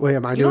 Wait,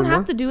 am I You doing don't have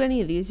more? to do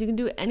any of these. You can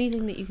do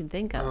anything that you can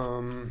think of.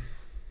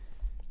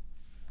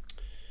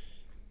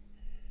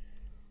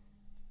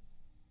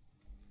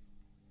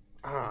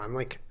 I'm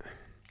like,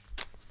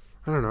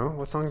 I don't know.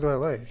 What songs do I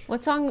like?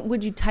 What song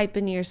would you type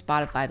into your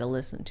Spotify to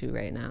listen to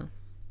right now?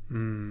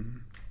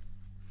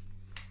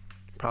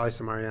 Probably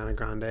some Ariana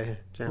Grande.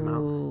 Jam out.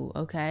 Ooh,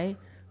 okay.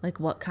 Like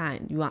what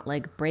kind? You want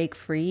like Break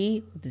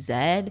Free with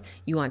Zed?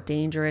 You want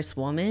Dangerous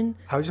Woman?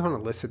 I just want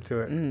to listen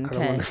to it. I don't Okay.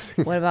 want to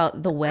sing. What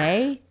about The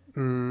Way?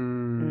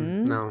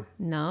 No.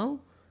 No?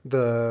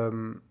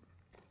 The,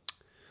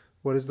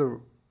 what is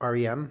the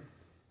REM?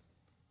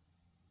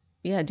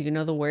 Yeah, do you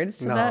know the words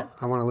to No, that?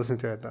 I want to listen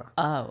to it though.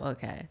 Oh,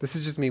 okay. This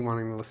is just me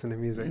wanting to listen to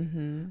music.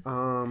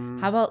 How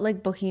about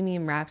like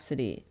Bohemian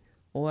Rhapsody?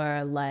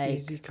 Or like,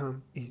 Easy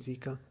come,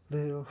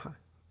 little high.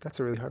 That's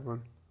a really hard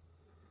one.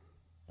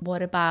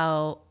 what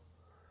about,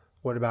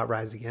 What about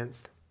Rise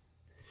Against?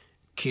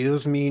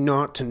 Kills me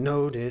not to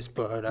notice,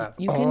 but I've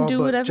You can all do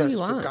but whatever just you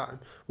want. forgotten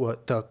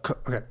what the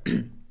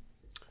okay.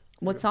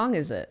 what song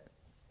is it?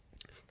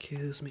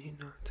 Kills me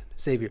not to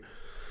Savior.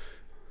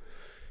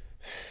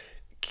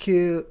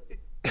 Kill.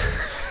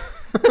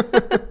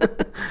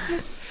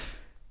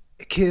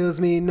 It kills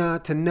me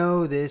not to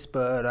know this,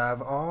 but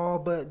I've all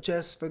but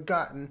just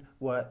forgotten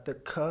what the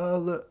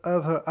color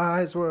of her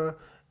eyes were,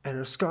 and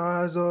her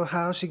scars or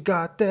how she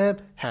got them.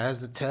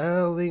 Has the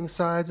telling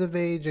signs of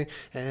aging,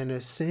 and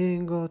a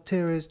single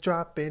tear is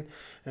dropping,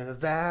 and the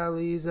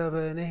valleys of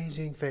an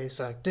aging face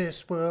like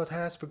this world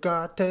has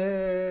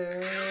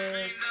forgotten.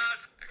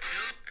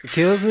 It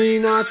kills me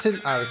not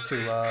to. I was too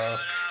low.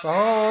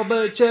 All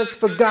but just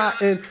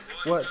forgotten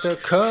what the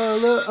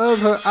color of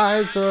her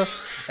eyes were,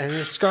 and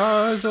her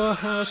scars or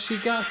how she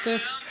got them.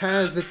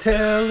 Has the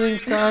telling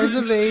signs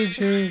of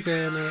aging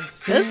and a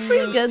That's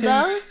pretty good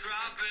though.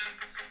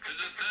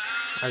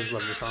 I just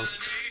love this song.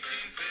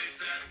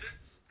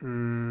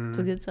 It's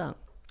a good song.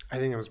 I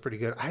think that was pretty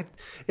good.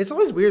 It's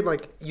always weird.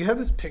 Like you have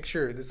this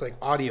picture, this like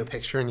audio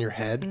picture in your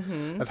head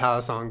of how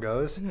a song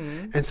goes,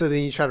 and so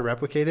then you try to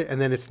replicate it, and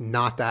then it's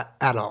not that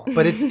at all.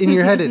 But it's in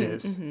your head. It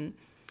is.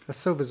 That's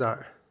so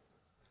bizarre.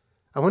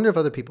 I wonder if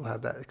other people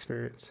have that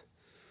experience,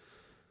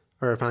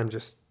 or if I'm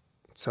just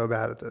so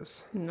bad at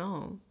this.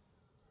 No.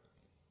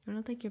 I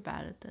don't think you're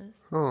bad at this.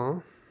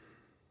 Oh,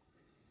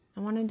 I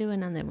want to do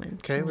another one.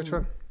 okay. Which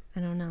one?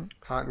 I don't know.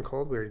 Hot and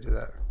cold. We already did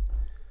that.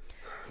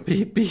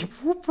 Beep beep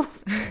whoop whoop.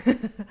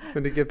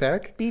 When to get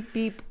back? Beep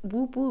beep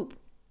whoop whoop.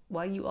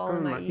 Why you all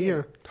in my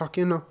ear?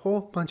 Talking a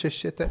whole bunch of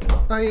shit that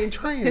I ain't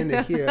trying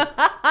to hear.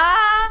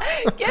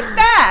 Get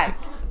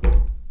back!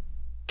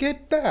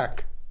 Get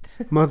back,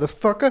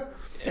 motherfucker.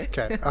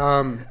 Okay.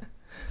 I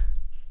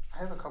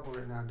have a couple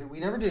right now. We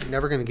never did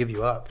Never Gonna Give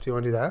You Up. Do you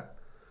want to do that?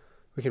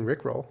 We can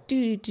Rickroll.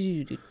 Do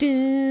do do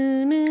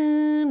do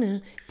na na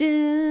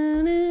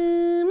do na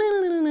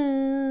na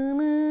na.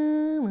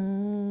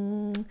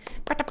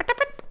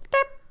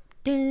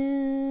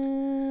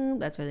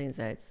 That's where things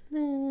starts.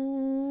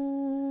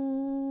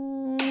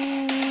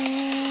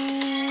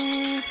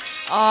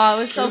 Oh, I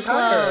was so It was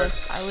higher.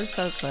 close. I was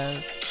so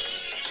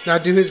close. Now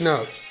do his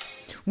note.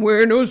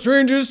 We're no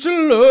strangers to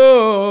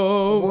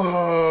love.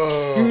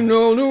 Whoa. You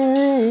know the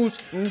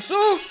rules, and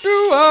so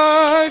do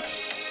I.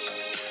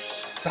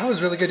 That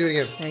was really good. Do it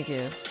again. Thank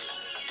you,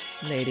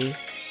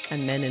 ladies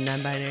and men and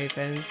non-binary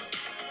friends.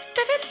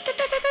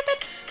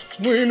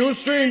 We're no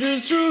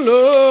strangers to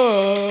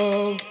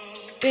love.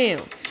 Bam.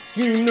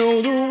 You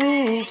know the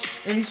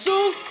rules, and so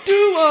do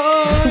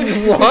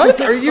I. What?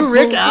 Are you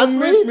Rick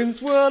Astley?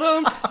 Commitment's what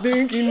I'm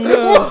thinking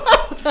of.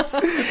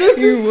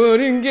 You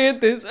wouldn't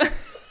get this.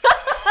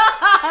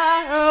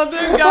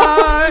 Other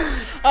guy.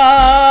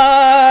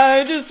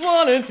 I just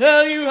want to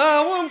tell you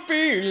how I'm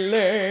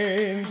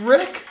feeling.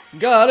 Rick?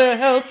 Gotta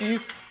help you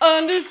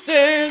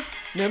understand.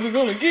 Never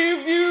gonna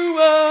give you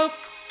up.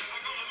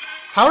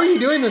 How are you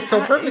doing this so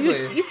perfectly?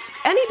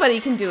 Anybody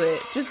can do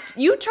it. Just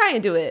you try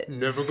and do it.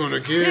 Never gonna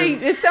Hey,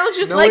 give. it sounds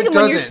just No, like it him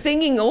when you're doesn't.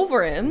 singing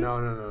over him.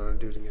 No.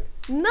 Do it again.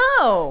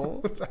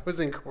 No. That was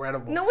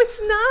incredible. No, it's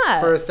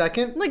not. For a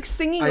second, like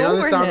singing I know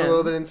over this sounds him. a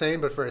little bit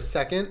insane, but for a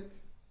second,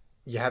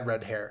 you had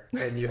red hair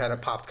and you had a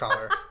popped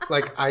collar.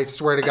 Like, I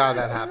swear to God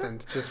that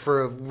happened just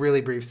for a really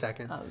brief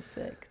second. I'm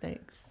sick.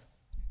 Thanks.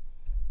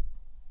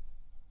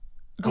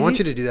 I want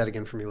you to do that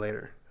again for me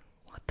later.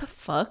 What the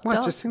fuck? What?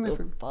 Dog? Just sing that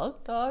The for-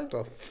 fuck, dog?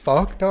 The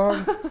fuck, dog?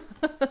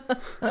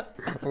 What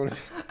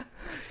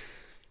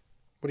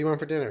do you want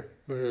for dinner?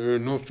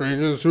 No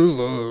strangers to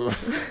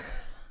love.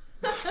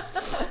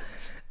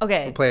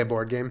 Okay. Play a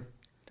board game.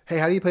 Hey,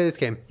 how do you play this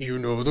game? You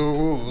know the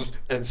rules,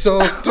 and so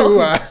do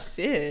I.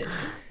 Shit.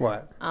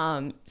 What?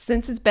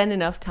 Since it's been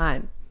enough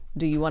time,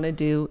 do you want to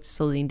do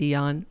Celine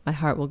Dion? My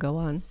heart will go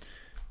on.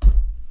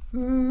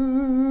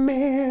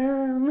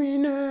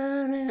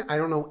 I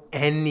don't know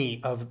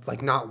any of,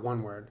 like, not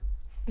one word.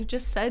 You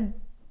just said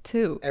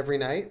two. Every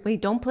night?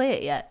 Wait, don't play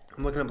it yet.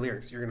 I'm looking up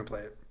lyrics. You're going to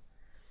play it.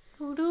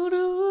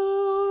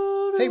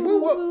 Hey, whoa,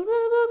 whoa.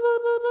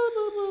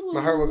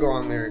 My heart will go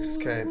on lyrics.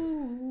 Okay.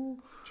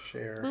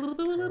 Share.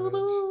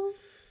 College.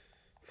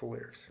 Full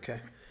lyrics. Okay.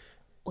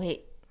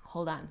 Wait,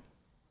 Hold on.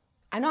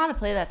 I know how to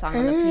play that song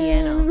on the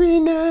piano. Every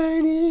night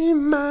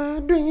in my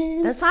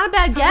dreams. That's not a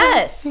bad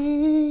guess.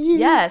 see you.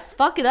 Yes,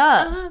 fuck it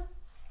up.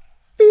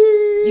 You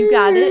You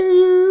got it.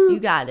 You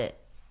got it.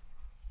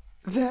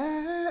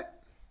 That.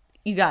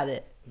 You got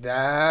it.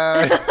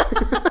 That.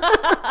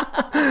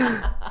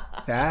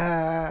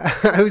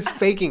 I was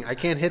faking. I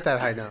can't hit that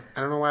high note.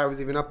 I don't know why I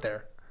was even up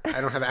there. I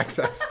don't have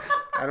access.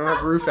 I don't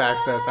have roof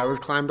access. I was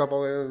climbed up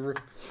all the way to the roof.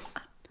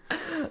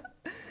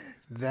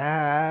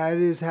 That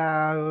is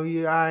how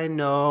I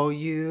know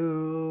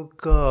you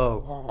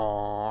go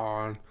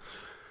on.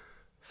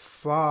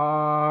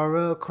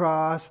 Far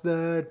across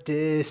the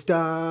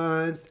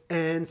distance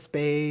and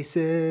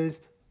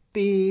spaces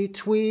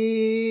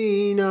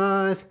between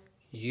us,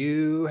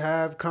 you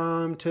have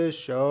come to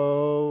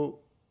show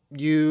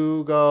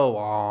you go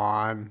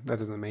on. That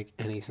doesn't make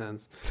any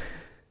sense.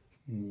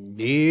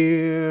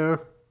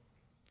 Near,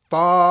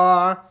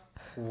 far,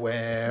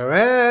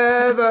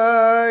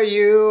 wherever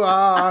you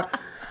are,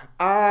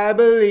 I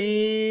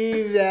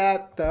believe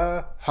that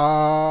the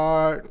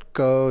heart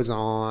goes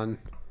on.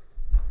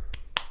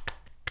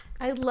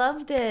 I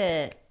loved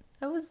it.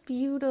 That was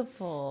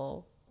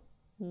beautiful.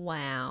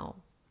 Wow.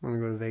 Want to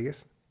go to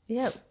Vegas?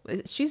 Yeah,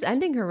 she's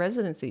ending her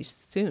residency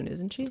soon,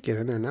 isn't she? Get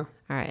in there now.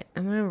 All right,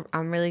 I'm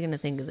really gonna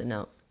think of the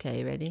note. Okay,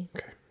 you ready?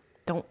 Okay.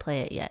 Don't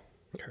play it yet.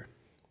 Okay.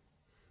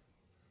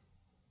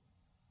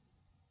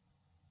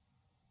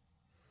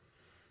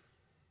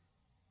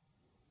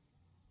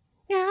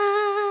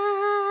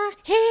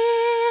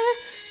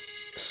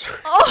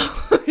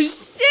 Oh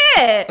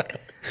shit!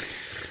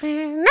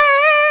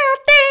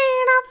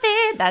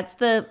 That's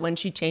the when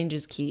she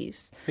changes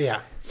keys.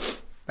 Yeah.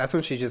 That's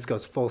when she just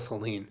goes full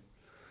Celine.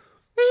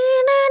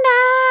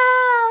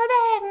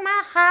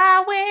 My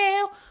heart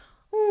will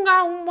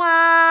go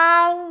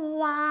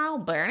wow.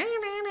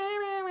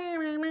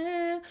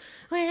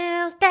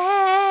 Will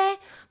stay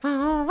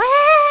forever.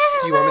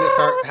 Do you want me to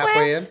start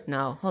halfway in?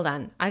 No, hold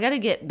on. I gotta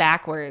get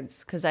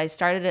backwards because I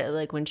started it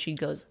like when she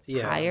goes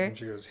Yeah. higher. When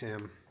she goes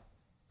ham.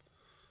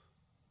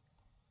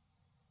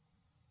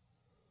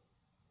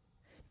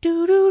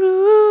 Do do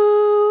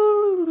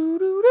do do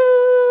do do do.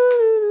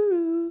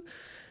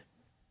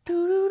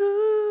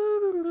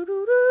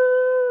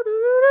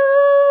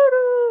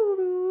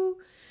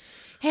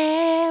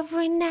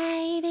 Every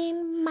night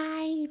in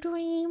my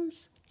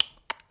dreams,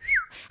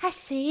 I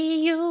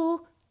see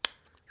you,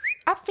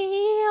 I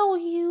feel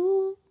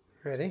you.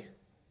 Ready?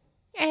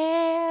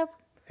 And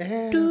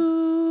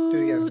Do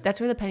it again. that's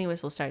where the penny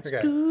whistle starts.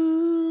 Okay.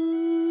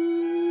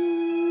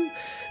 Do,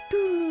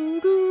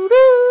 do, do, do.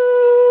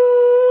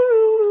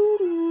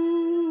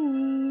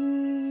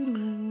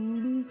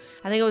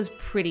 I think it was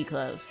pretty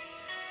close.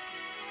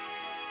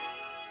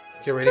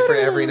 Get ready for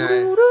every night.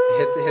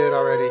 Hit it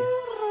already.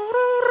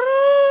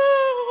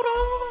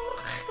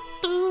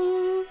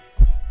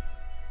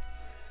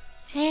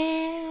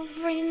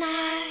 Every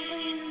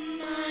night in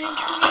my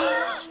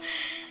dreams,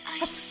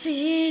 I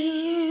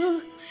see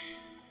you,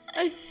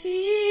 I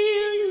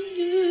feel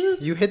you.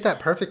 You hit that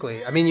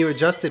perfectly. I mean, you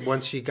adjusted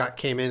once she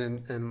came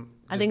in and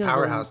I just think it was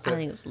powerhoused I it.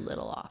 think it was a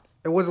little off.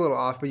 It was a little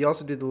off, but you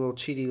also did the little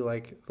cheaty,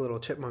 like little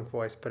chipmunk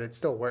voice, but it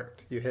still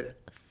worked. You hit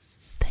it.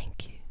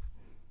 Thank you.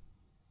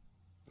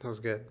 That was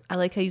good. I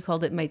like how you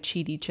called it my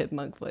cheaty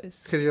chipmunk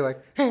voice. Because you're like,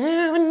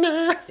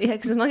 Yeah,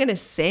 because I'm not gonna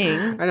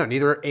sing. I know,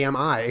 neither am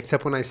I,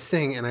 except when I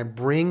sing and I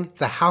bring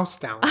the house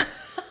down.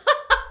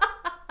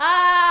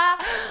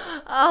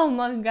 Oh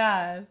my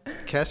god.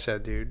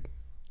 Kesha, dude.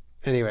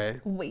 Anyway,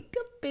 Wake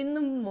up in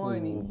the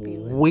morning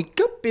feeling wake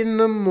up in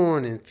the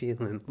morning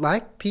feeling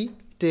like Pete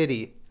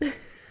Diddy.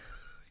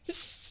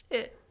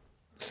 shit.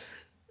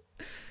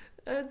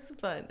 That's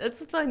fun.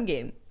 That's a fun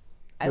game.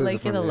 I was a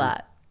like fun it a game.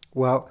 lot.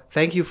 Well,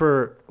 thank you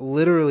for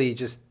literally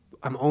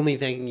I'm only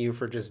thanking you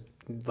for just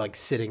like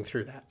sitting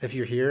through that. If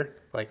you're here,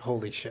 like,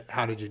 holy shit,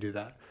 how did you do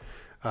that?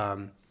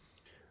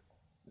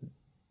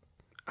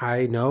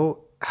 I know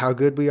how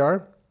good we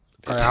are.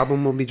 Our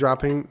album will be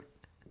dropping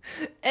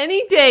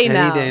Any day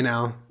now. any day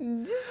now.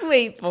 Just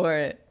wait for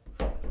it.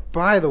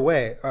 By the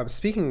way,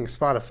 speaking of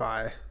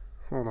Spotify,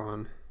 hold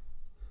on.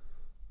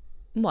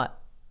 What?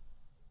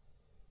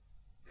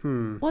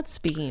 What's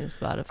speaking of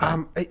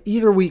Spotify?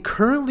 Either we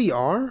currently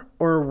are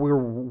or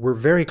we're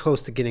very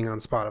close to getting on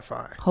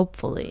Spotify.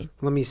 Hopefully.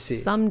 Let me see.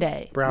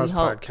 Someday. Browse we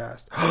hope.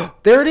 podcast.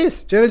 There it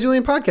is. Jenna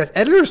Julian podcast.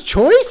 Editor's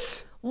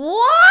choice?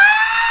 What?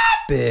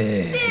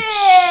 Bitch.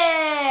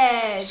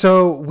 Bitch!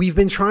 So we've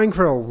been trying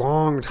for a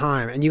long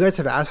time, and you guys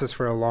have asked us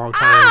for a long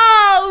time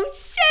Oh,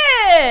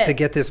 shit! to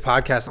get this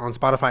podcast on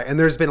Spotify. And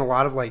there's been a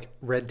lot of like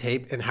red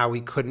tape and how we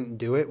couldn't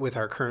do it with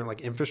our current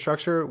like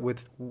infrastructure,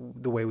 with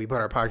the way we put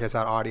our podcast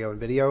out, audio and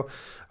video,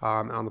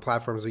 and on the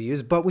platforms we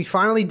use. But we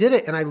finally did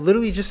it, and I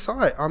literally just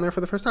saw it on there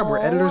for the first time. We're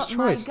Editor's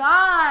Choice. Oh,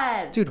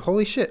 my God. Dude,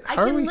 holy shit. I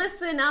can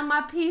listen on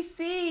my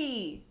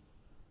PC.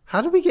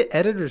 How did we get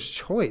Editor's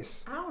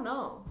Choice? I don't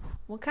know.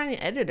 What kind of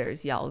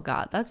editors y'all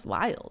got? That's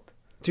wild.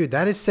 Dude,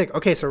 that is sick.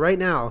 Okay, so right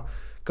now,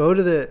 go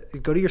to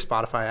your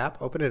Spotify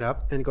app, open it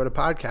up, and go to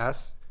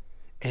podcasts,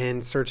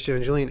 and search Jen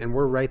and Julian, and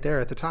we're right there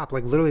at the top,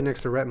 like literally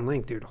next to Rhett and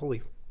Link, dude.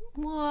 Holy,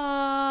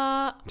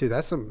 What? dude,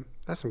 that's some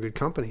good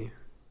company.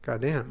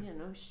 Goddamn. Yeah,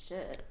 no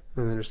shit.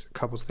 And then there's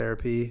Couples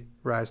Therapy,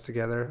 Rise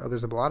Together. Oh,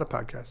 there's a lot of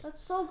podcasts.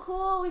 That's so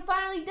cool. We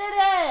finally did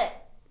it.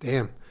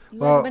 Damn. You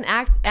guys Well, have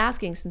been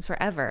asking since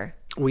forever.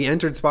 we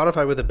entered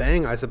Spotify with a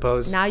bang, I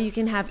suppose. Now you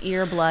can have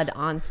ear blood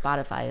on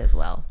Spotify as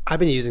well. I've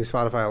been using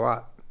Spotify a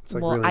lot. It's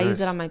like Well, really I nice.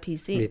 use it on my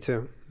PC. Me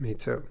too. Me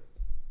too.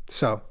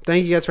 So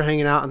thank you guys for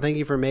hanging out, and thank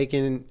you for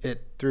making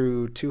it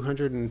through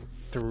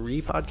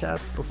 203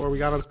 podcasts before we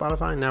got on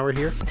Spotify. Now we're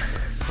here.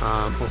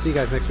 We'll see you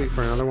guys next week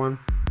for another one.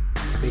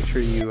 Make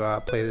sure you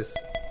play this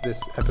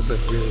episode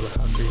really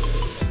loud for your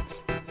neighbors.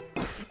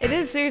 It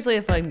is seriously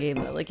a fun game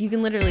though. Like you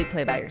can literally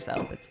play by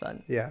yourself. It's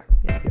fun. Yeah.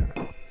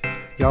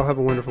 Y'all have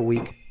a wonderful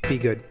week. Be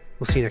good.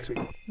 We'll see you next week.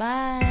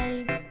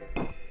 Bye.